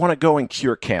 they don't want to go and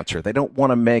cure cancer. They don't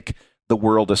want to make the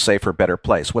world a safer, better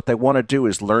place. What they want to do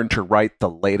is learn to write the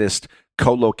latest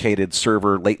co-located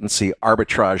server latency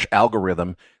arbitrage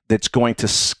algorithm that's going to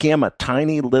skim a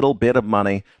tiny little bit of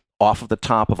money off of the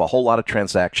top of a whole lot of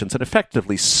transactions and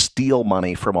effectively steal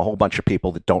money from a whole bunch of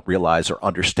people that don't realize or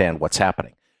understand what's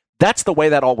happening. That's the way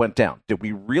that all went down. Did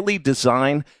we really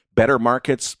design better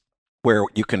markets where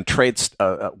you can trade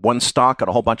one stock on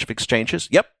a whole bunch of exchanges?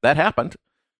 Yep, that happened.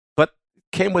 But it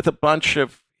came with a bunch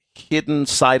of hidden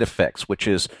side effects, which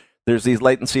is there's these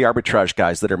latency arbitrage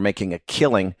guys that are making a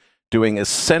killing doing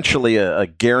essentially a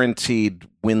guaranteed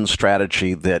win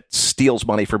strategy that steals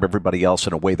money from everybody else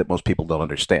in a way that most people don't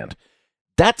understand.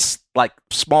 That's like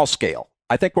small scale.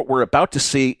 I think what we're about to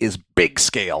see is big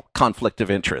scale conflict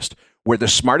of interest, where the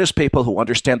smartest people who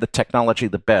understand the technology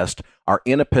the best are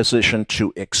in a position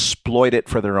to exploit it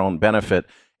for their own benefit.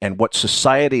 And what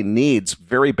society needs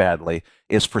very badly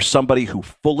is for somebody who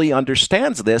fully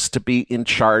understands this to be in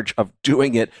charge of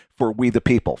doing it for we the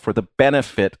people, for the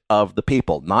benefit of the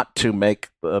people, not to make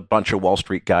a bunch of Wall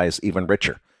Street guys even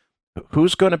richer.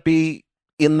 Who's going to be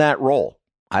in that role?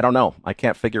 I don't know. I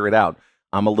can't figure it out.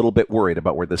 I'm a little bit worried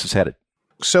about where this is headed.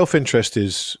 Self-interest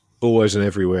is always and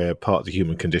everywhere part of the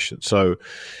human condition. So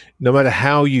no matter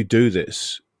how you do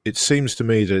this, it seems to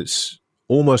me that it's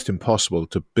almost impossible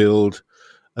to build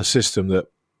a system that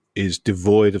is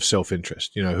devoid of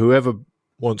self-interest. You know, whoever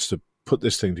wants to put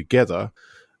this thing together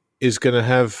is going to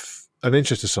have an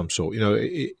interest of some sort,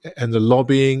 and the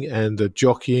lobbying and the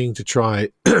jockeying to try,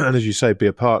 and as you say, be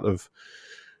a part of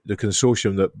the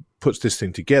consortium that puts this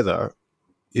thing together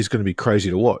is going to be crazy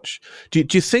to watch. Do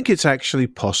you think it's actually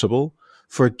possible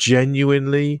for a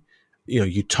genuinely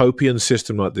utopian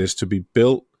system like this to be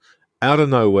built out of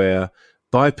nowhere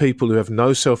by people who have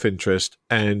no self-interest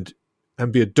and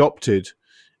be adopted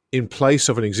in place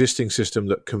of an existing system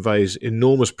that conveys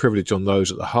enormous privilege on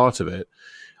those at the heart of it.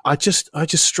 I just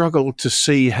struggle to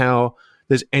see how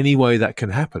there's any way that can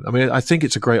happen. I mean, I think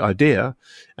it's a great idea,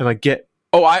 and I get...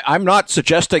 I'm not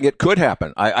suggesting it could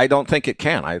happen. I don't think it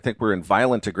can. I think we're in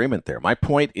violent agreement there. My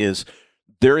point is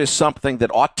there is something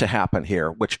that ought to happen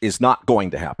here, which is not going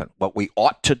to happen. What we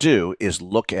ought to do is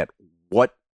look at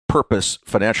what purpose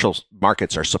financial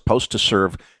markets are supposed to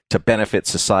serve to benefit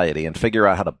society and figure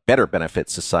out how to better benefit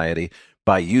society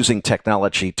by using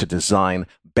technology to design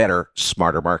better,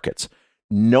 smarter markets.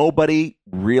 Nobody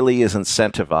really is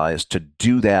incentivized to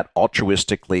do that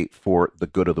altruistically for the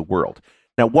good of the world.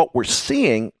 Now, what we're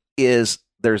seeing is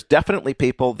there's definitely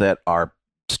people that are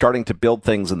starting to build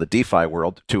things in the DeFi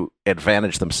world to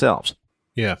advantage themselves.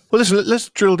 Yeah. Well, listen, let's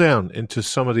drill down into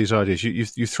some of these ideas.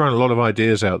 You've thrown a lot of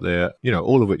ideas out there,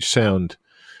 all of which sound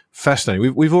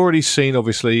fascinating. We've already seen,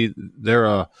 obviously, there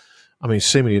are,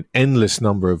 seemingly an endless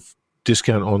number of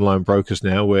discount online brokers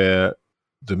now where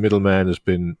the middleman has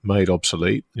been made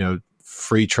obsolete,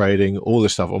 free trading, all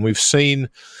this stuff. And we've seen,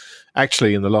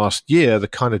 actually, in the last year, the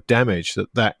kind of damage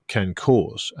that can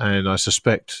cause. And I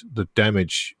suspect the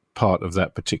damage part of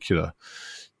that particular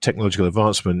technological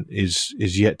advancement is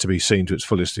yet to be seen to its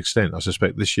fullest extent. I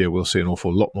suspect this year we'll see an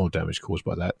awful lot more damage caused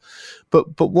by that.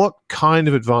 But what kind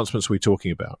of advancements are we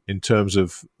talking about in terms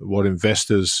of what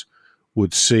investors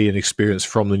would see and experience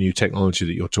from the new technology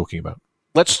that you're talking about?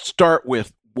 Let's start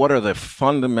with what are the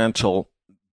fundamental,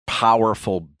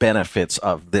 powerful benefits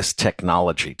of this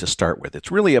technology to start with. It's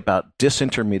really about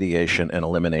disintermediation and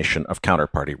elimination of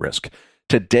counterparty risk.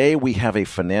 Today, we have a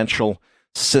financial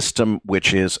system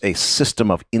which is a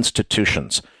system of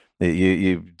institutions.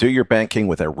 You do your banking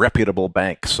with a reputable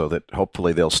bank so that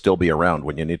hopefully they'll still be around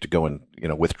when you need to go and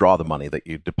withdraw the money that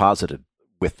you deposited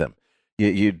with them.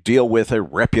 You deal with a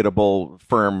reputable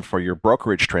firm for your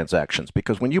brokerage transactions,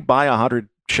 because when you buy 100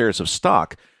 shares of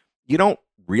stock, you don't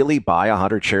really buy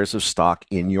 100 shares of stock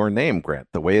in your name, Grant.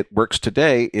 The way it works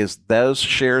today is those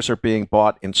shares are being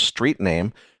bought in street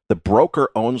name. The broker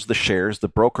owns the shares. The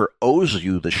broker owes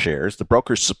you the shares. The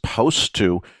broker's supposed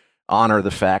to honor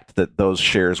the fact that those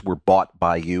shares were bought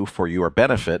by you for your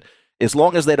benefit, as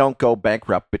long as they don't go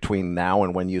bankrupt between now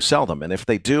and when you sell them. And if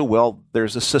they do, well,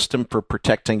 there's a system for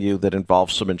protecting you that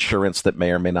involves some insurance that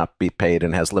may or may not be paid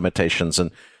and has limitations and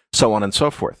so on and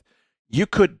so forth. You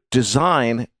could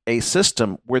design a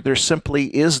system where there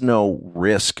simply is no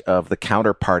risk of the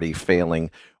counterparty failing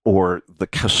or the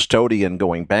custodian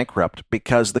going bankrupt,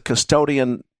 because the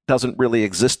custodian doesn't really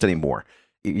exist anymore.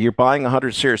 You're buying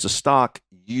 100 shares of stock,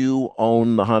 you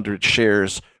own the 100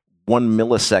 shares 1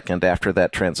 millisecond after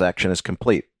that transaction is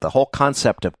complete. The whole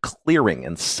concept of clearing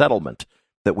and settlement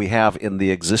that we have in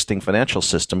the existing financial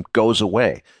system goes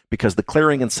away, because the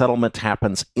clearing and settlement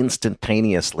happens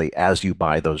instantaneously as you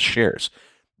buy those shares.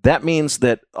 That means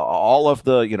that all of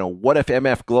the, what if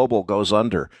MF Global goes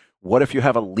under? What if you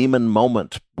have a Lehman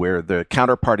moment where the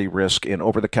counterparty risk in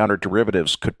over-the-counter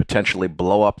derivatives could potentially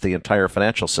blow up the entire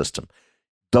financial system?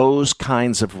 Those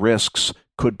kinds of risks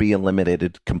could be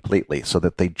eliminated completely so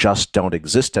that they just don't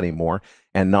exist anymore.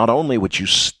 And not only would you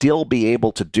still be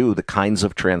able to do the kinds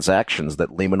of transactions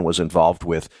that Lehman was involved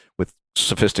with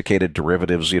sophisticated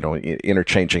derivatives,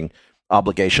 interchanging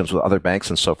obligations with other banks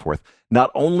and so forth. Not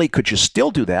only could you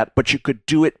still do that, but you could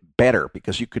do it better,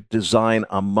 because you could design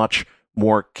a much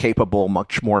more capable,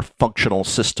 much more functional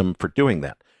system for doing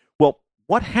that. Well,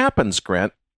 what happens,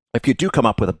 Grant, if you do come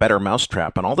up with a better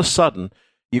mousetrap and all of a sudden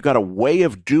you got a way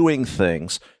of doing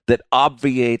things that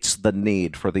obviates the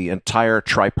need for the entire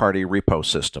tri-party repo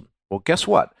system? Well, guess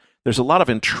what? There's a lot of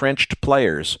entrenched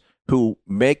players who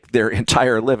make their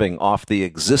entire living off the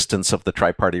existence of the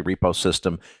tri-party repo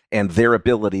system and their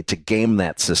ability to game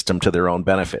that system to their own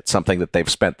benefit, something that they've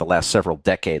spent the last several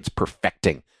decades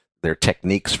perfecting their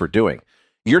techniques for doing.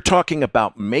 You're talking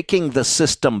about making the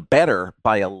system better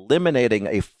by eliminating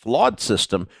a flawed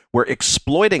system where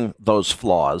exploiting those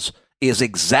flaws is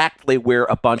exactly where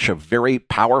a bunch of very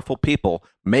powerful people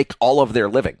make all of their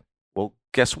living. Well,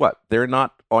 guess what? They're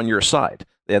not on your side,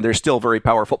 and they're still very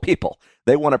powerful people.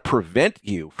 They want to prevent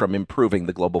you from improving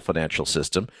the global financial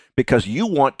system because you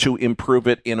want to improve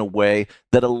it in a way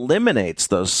that eliminates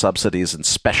those subsidies and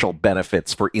special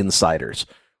benefits for insiders.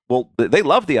 Well, they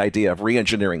love the idea of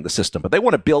re-engineering the system, but they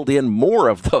want to build in more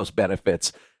of those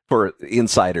benefits for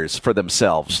insiders for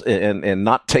themselves and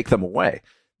not take them away.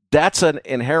 That's an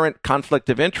inherent conflict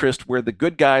of interest where the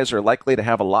good guys are likely to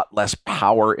have a lot less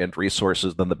power and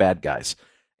resources than the bad guys.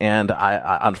 And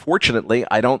unfortunately,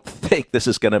 I don't think this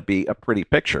is going to be a pretty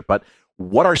picture. But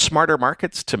what are smarter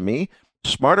markets to me?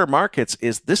 Smarter markets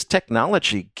is this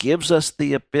technology gives us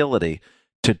the ability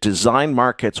to design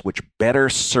markets which better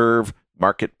serve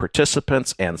market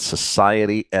participants and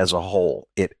society as a whole.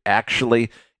 It actually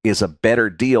is a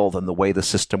better deal than the way the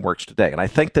system works today. And I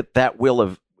think that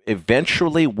will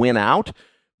eventually win out,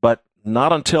 but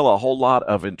not until a whole lot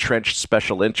of entrenched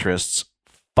special interests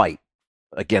fight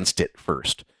against it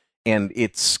first. And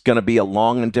it's going to be a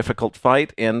long and difficult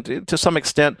fight. And to some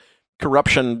extent,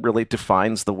 corruption really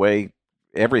defines the way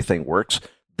everything works.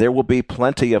 There will be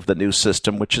plenty of the new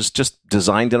system, which is just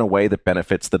designed in a way that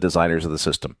benefits the designers of the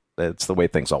system. It's the way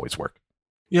things always work.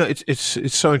 Yeah,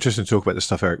 it's so interesting to talk about this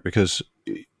stuff, Eric, because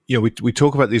we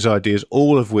talk about these ideas,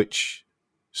 all of which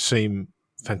seem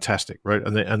fantastic, right?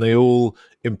 And they all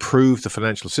improve the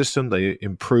financial system. They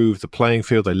improve the playing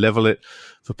field. They level it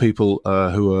for people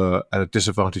who are at a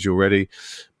disadvantage already.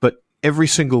 But every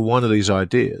single one of these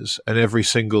ideas, and every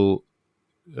single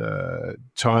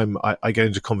time I get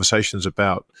into conversations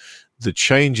about the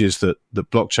changes that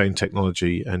blockchain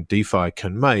technology and DeFi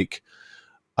can make,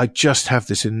 I just have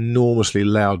this enormously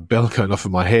loud bell going off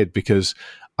in my head, because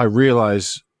I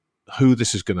realize who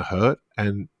this is going to hurt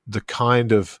and the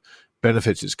kind of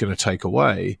benefits it's going to take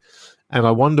away. And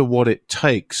I wonder what it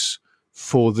takes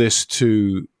for this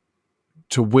to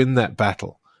win that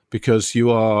battle, because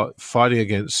you are fighting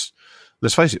against,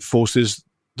 let's face it, forces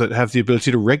that have the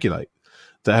ability to regulate,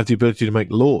 that have the ability to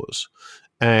make laws.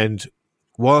 And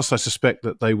whilst I suspect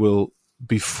that they will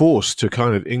be forced to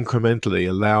kind of incrementally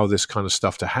allow this kind of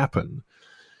stuff to happen,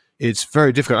 it's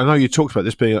very difficult. I know you talked about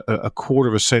this being a quarter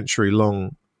of a century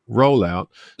long rollout.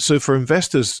 So for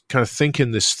investors kind of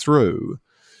thinking this through,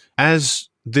 as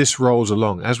this rolls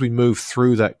along, as we move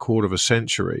through that quarter of a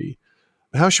century,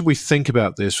 how should we think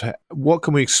about this? What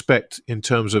can we expect in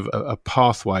terms of a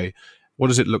pathway? What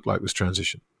does it look like, this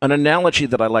transition? An analogy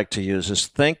that I like to use is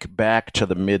think back to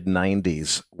the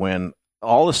mid-90s when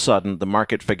all of a sudden the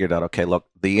market figured out, okay, look,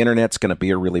 the internet's going to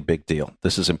be a really big deal.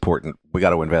 This is important. We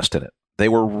got to invest in it. They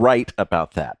were right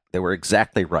about that. They were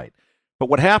exactly right. But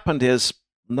what happened is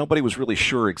nobody was really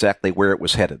sure exactly where it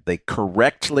was headed. They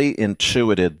correctly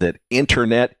intuited that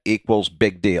internet equals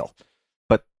big deal.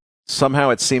 But somehow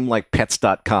it seemed like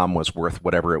pets.com was worth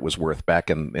whatever it was worth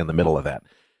back in the middle of that.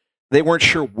 They weren't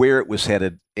sure where it was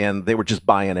headed, and they were just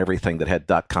buying everything that had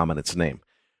 .com in its name.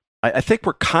 I think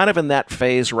we're kind of in that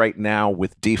phase right now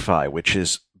with DeFi, which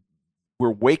is we're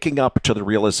waking up to the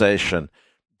realization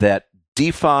that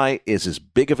DeFi is as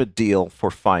big of a deal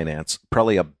for finance,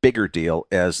 probably a bigger deal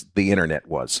as the internet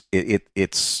was.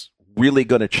 It's really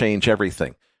going to change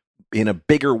everything in a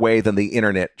bigger way than the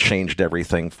internet changed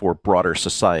everything for broader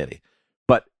society.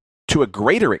 But to a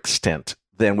greater extent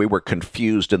than we were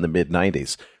confused in the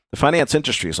mid-90s. The finance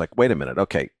industry is like, wait a minute,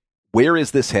 okay, where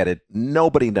is this headed?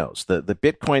 Nobody knows. The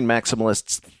Bitcoin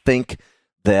maximalists think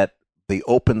that the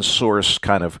open source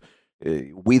kind of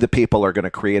we the people are going to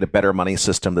create a better money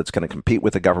system that's going to compete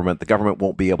with the government. The government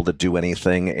won't be able to do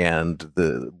anything, and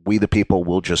we the people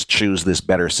will just choose this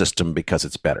better system because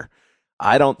it's better.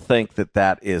 I don't think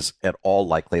that is at all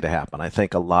likely to happen. I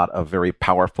think a lot of very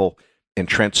powerful,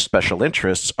 entrenched special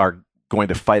interests are going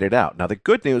to fight it out. Now, the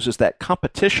good news is that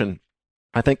competition,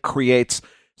 I think, creates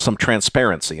some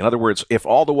transparency. In other words, if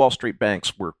all the Wall Street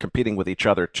banks were competing with each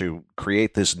other to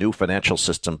create this new financial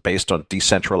system based on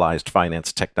decentralized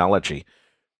finance technology,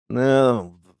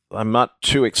 no, I'm not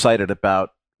too excited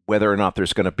about whether or not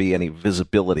there's going to be any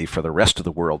visibility for the rest of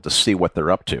the world to see what they're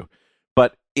up to.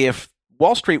 But if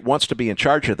Wall Street wants to be in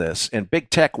charge of this, and big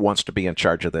tech wants to be in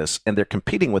charge of this, and they're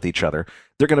competing with each other,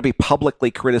 they're going to be publicly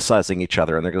criticizing each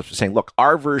other, and they're going to be saying, look,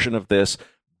 our version of this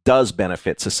does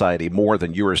benefit society more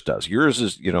than yours does. Yours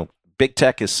is, big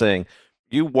tech is saying,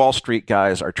 you Wall Street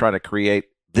guys are trying to create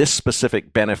this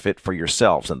specific benefit for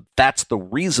yourselves, and that's the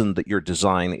reason that your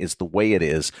design is the way it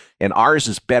is, and ours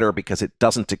is better because it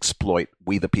doesn't exploit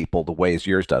we the people the way as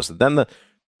yours does. And then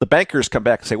the bankers come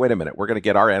back and say, wait a minute, we're going to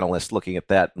get our analysts looking at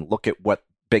that and look at what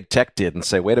big tech did and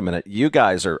say, wait a minute, you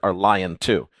guys are lying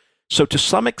too. So to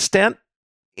some extent,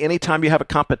 anytime you have a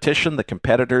competition, the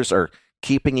competitors are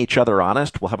keeping each other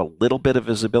honest. We'll have a little bit of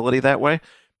visibility that way.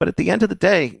 But at the end of the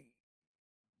day,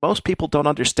 most people don't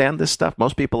understand this stuff.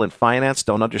 Most people in finance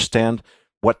don't understand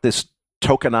what this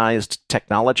tokenized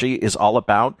technology is all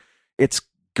about. It's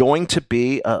going to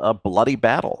be a bloody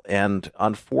battle. And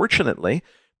unfortunately,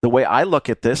 the way I look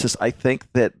at this is I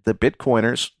think that the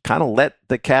Bitcoiners kind of let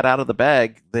the cat out of the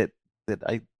bag that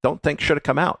I don't think should have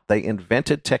come out. They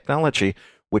invented technology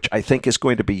which I think is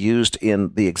going to be used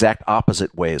in the exact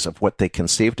opposite ways of what they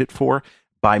conceived it for.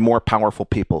 by more powerful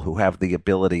people who have the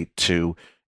ability to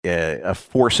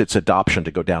force its adoption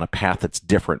to go down a path that's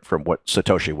different from what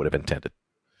Satoshi would have intended.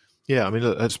 Yeah, I mean,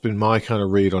 that's been my kind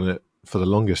of read on it for the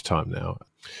longest time now.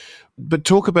 But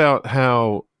talk about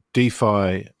how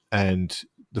DeFi and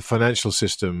the financial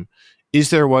system,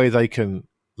 is there a way they can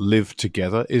live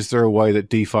together? Is there a way that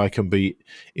DeFi can be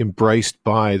embraced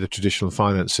by the traditional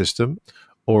finance system?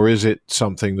 Or is it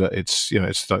something that it's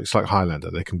like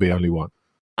Highlander, there can be only one?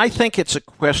 I think it's a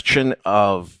question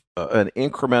of an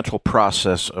incremental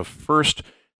process of first,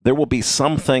 there will be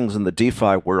some things in the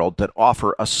DeFi world that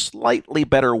offer a slightly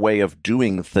better way of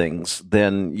doing things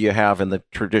than you have in the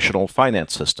traditional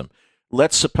finance system.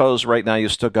 Let's suppose right now you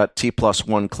still got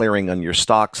T+1 clearing on your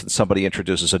stocks and somebody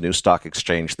introduces a new stock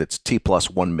exchange that's T+1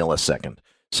 millisecond.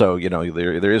 So,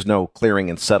 there is no clearing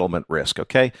and settlement risk,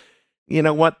 okay? You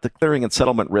know what? The clearing and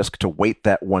settlement risk to wait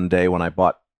that one day when I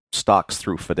bought stocks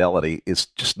through Fidelity is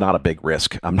just not a big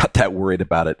risk. I'm not that worried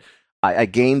about it. I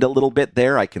gained a little bit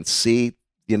there. I can see,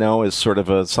 as sort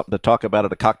of something to talk about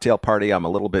at a cocktail party. I'm a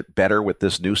little bit better with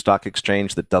this new stock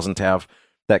exchange that doesn't have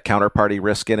that counterparty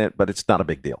risk in it, but it's not a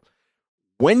big deal.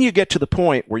 When you get to the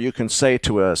point where you can say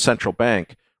to a central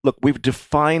bank, look, we've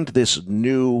defined this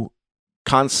new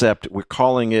concept. We're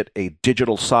calling it a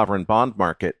digital sovereign bond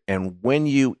market. And when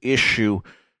you issue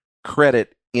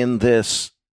credit in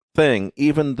this thing,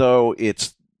 even though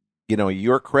it's,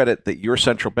 your credit that your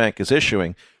central bank is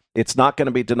issuing, it's not going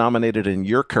to be denominated in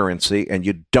your currency, and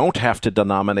you don't have to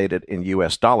denominate it in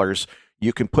US dollars.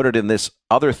 You can put it in this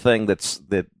other thing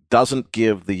that doesn't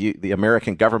give the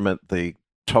American government the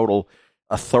total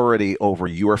authority over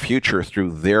your future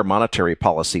through their monetary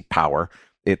policy power.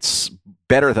 It's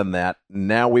better than that.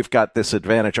 Now we've got this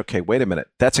advantage. Okay, wait a minute.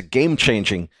 That's a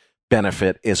game-changing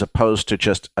benefit as opposed to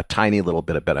just a tiny little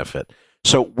bit of benefit.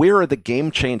 So where are the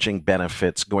game-changing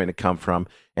benefits going to come from,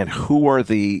 and who are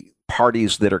the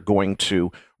parties that are going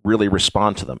to really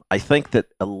respond to them? I think that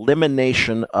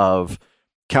elimination of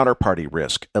counterparty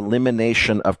risk,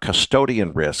 elimination of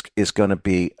custodian risk is going to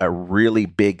be a really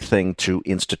big thing to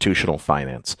institutional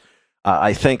finance.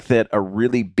 I think that a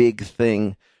really big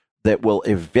thing that will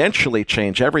eventually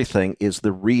change everything is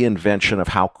the reinvention of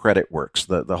how credit works.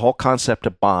 The whole concept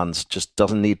of bonds just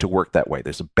doesn't need to work that way.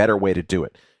 There's a better way to do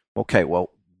it. Okay,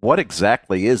 well, what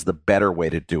exactly is the better way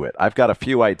to do it? I've got a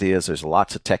few ideas. There's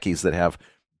lots of techies that have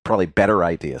probably better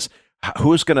ideas.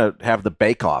 Who's going to have the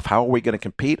bake-off? How are we going to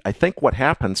compete? I think what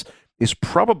happens is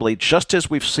probably just as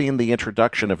we've seen the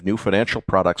introduction of new financial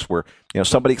products where,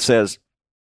 somebody says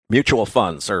mutual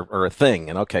funds are a thing,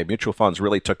 and okay, mutual funds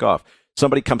really took off.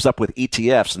 Somebody comes up with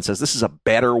ETFs and says this is a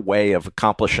better way of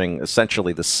accomplishing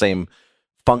essentially the same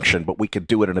function, but we could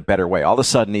do it in a better way. All of a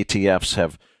sudden, ETFs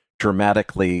have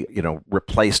dramatically,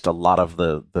 replaced a lot of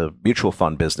the mutual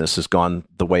fund business, has gone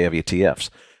the way of ETFs.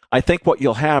 I think what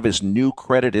you'll have is new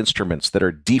credit instruments that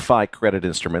are DeFi credit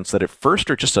instruments that at first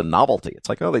are just a novelty. It's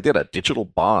like, oh, they did a digital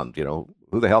bond. Who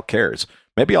the hell cares?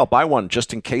 Maybe I'll buy one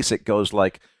just in case it goes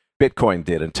like Bitcoin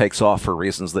did and takes off for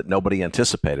reasons that nobody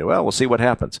anticipated. Well, we'll see what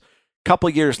happens. A couple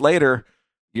of years later,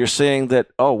 you're seeing that,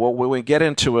 oh, well, when we get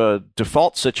into a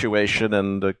default situation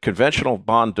and the conventional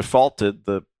bond defaulted,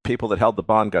 the people that held the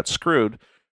bond got screwed.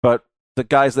 But the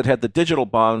guys that had the digital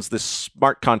bonds, this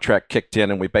smart contract kicked in,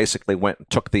 and we basically went and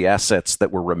took the assets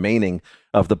that were remaining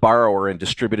of the borrower and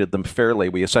distributed them fairly.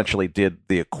 We essentially did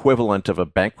the equivalent of a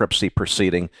bankruptcy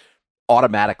proceeding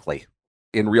automatically,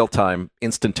 in real time,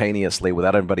 instantaneously,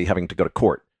 without anybody having to go to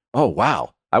court. Oh,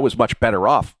 wow, I was much better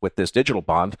off with this digital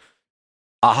bond.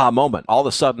 Aha moment. All of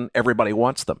a sudden, everybody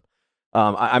wants them.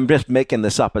 I'm just making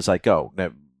this up as I go.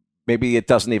 Now, maybe it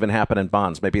doesn't even happen in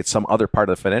bonds. Maybe it's some other part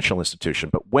of the financial institution.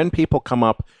 But when people come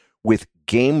up with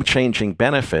game-changing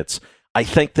benefits, I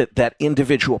think that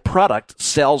individual product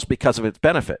sells because of its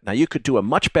benefit. Now, you could do a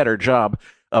much better job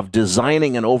of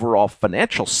designing an overall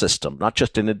financial system, not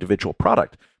just an individual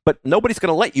product. But nobody's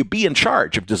going to let you be in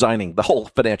charge of designing the whole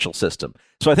financial system.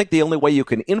 So I think the only way you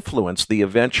can influence the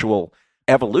eventual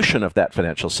evolution of that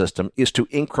financial system is to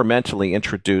incrementally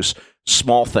introduce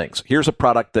small things. Here's a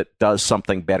product that does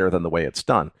something better than the way it's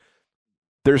done.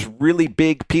 There's really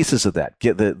big pieces of that.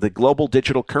 The global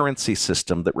digital currency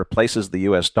system that replaces the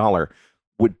US dollar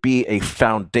would be a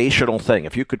foundational thing.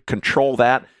 If you could control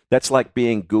that, that's like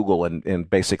being Google and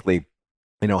basically,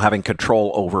 having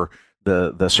control over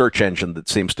the search engine that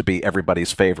seems to be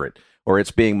everybody's favorite. Or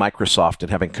it's being Microsoft and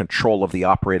having control of the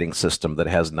operating system that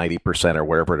has 90% or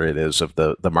wherever it is of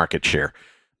the market share.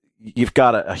 You've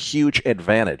got a huge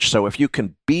advantage. So if you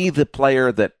can be the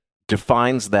player that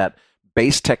defines that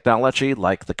base technology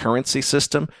like the currency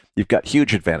system, you've got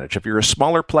huge advantage. If you're a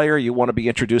smaller player, you want to be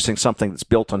introducing something that's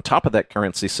built on top of that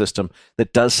currency system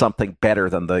that does something better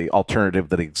than the alternative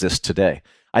that exists today.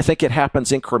 I think it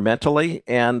happens incrementally,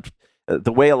 and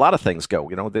the way a lot of things go.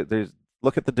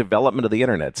 Look at the development of the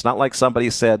internet. It's not like somebody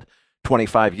said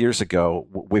 25 years ago,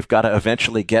 we've got to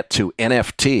eventually get to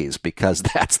NFTs because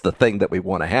that's the thing that we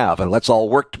want to have, and let's all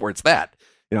work towards that.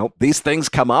 These things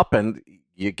come up and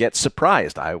you get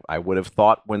surprised. I would have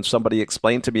thought when somebody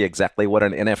explained to me exactly what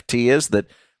an NFT is that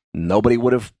nobody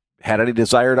would have had any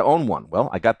desire to own one. Well,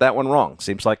 I got that one wrong.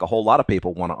 Seems like a whole lot of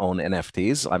people want to own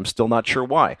NFTs. I'm still not sure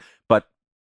why, but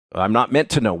I'm not meant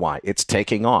to know why. It's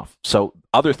taking off. So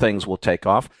other things will take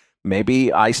off.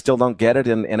 Maybe I still don't get it,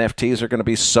 and NFTs are going to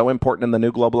be so important in the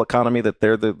new global economy that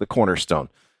they're the cornerstone.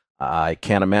 I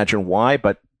can't imagine why,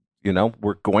 but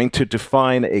we're going to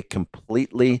define a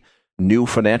completely new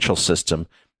financial system.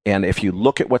 And if you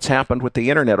look at what's happened with the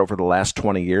internet over the last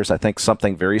 20 years, I think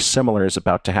something very similar is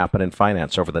about to happen in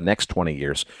finance over the next 20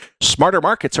 years. Smarter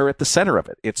markets are at the center of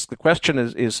it. The question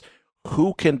is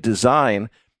who can design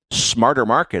smarter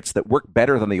markets that work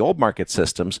better than the old market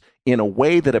systems in a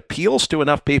way that appeals to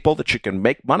enough people that you can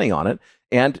make money on it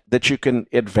and that you can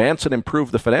advance and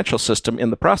improve the financial system in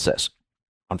the process.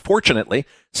 Unfortunately,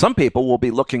 some people will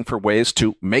be looking for ways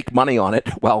to make money on it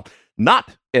while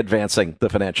not advancing the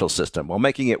financial system, while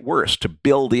making it worse, to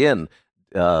build in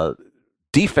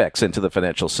defects into the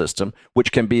financial system,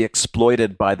 which can be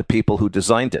exploited by the people who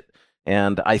designed it.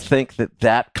 And I think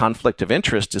that conflict of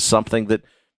interest is something that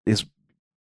is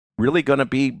really going to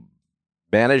be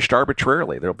managed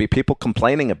arbitrarily. There'll be people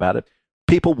complaining about it.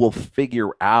 People will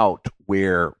figure out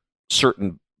where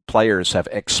certain players have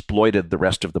exploited the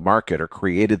rest of the market or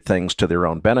created things to their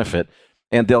own benefit,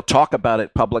 and they'll talk about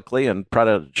it publicly and try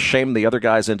to shame the other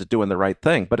guys into doing the right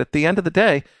thing. But at the end of the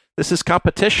day, this is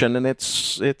competition, and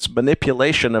it's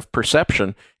manipulation of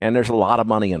perception, and there's a lot of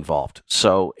money involved.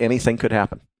 So anything could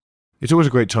happen. It's always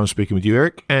a great time speaking with you,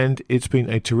 Eric, and it's been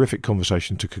a terrific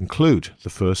conversation to conclude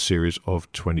the first series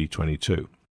of 2022.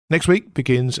 Next week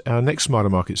begins our next Smarter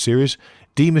Market series,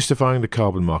 Demystifying the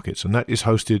Carbon Markets, and that is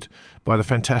hosted by the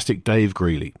fantastic Dave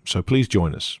Greeley. So please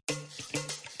join us.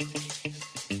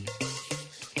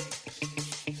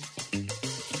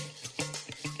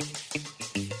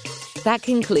 That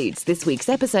concludes this week's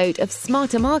episode of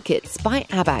Smarter Markets by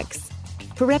Abaxx.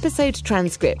 For episode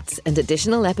transcripts and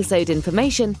additional episode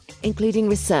information, including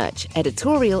research,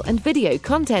 editorial, and video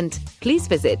content, please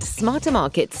visit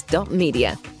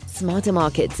smartermarkets.media. Smarter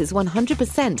Markets is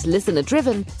 100%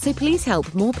 listener-driven, so please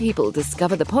help more people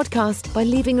discover the podcast by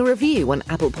leaving a review on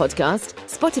Apple Podcast,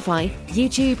 Spotify,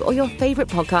 YouTube, or your favorite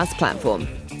podcast platform.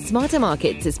 Smarter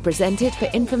Markets is presented for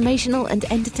informational and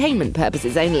entertainment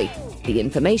purposes only. The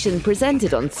information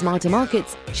presented on Smarter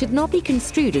Markets should not be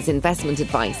construed as investment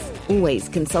advice. Always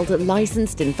consult a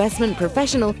licensed investment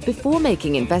professional before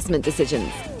making investment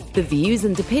decisions. The views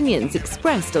and opinions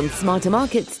expressed on Smarter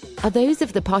Markets are those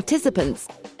of the participants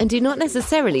and do not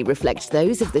necessarily reflect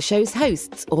those of the show's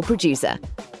hosts or producer.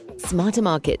 Smarter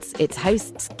Markets, its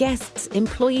hosts, guests,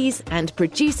 employees, and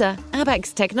producer,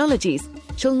 Abaxx Technologies,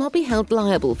 shall not be held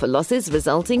liable for losses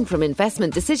resulting from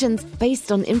investment decisions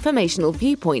based on informational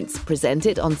viewpoints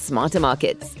presented on Smarter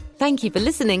Markets. Thank you for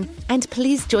listening, and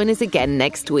please join us again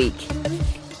next week.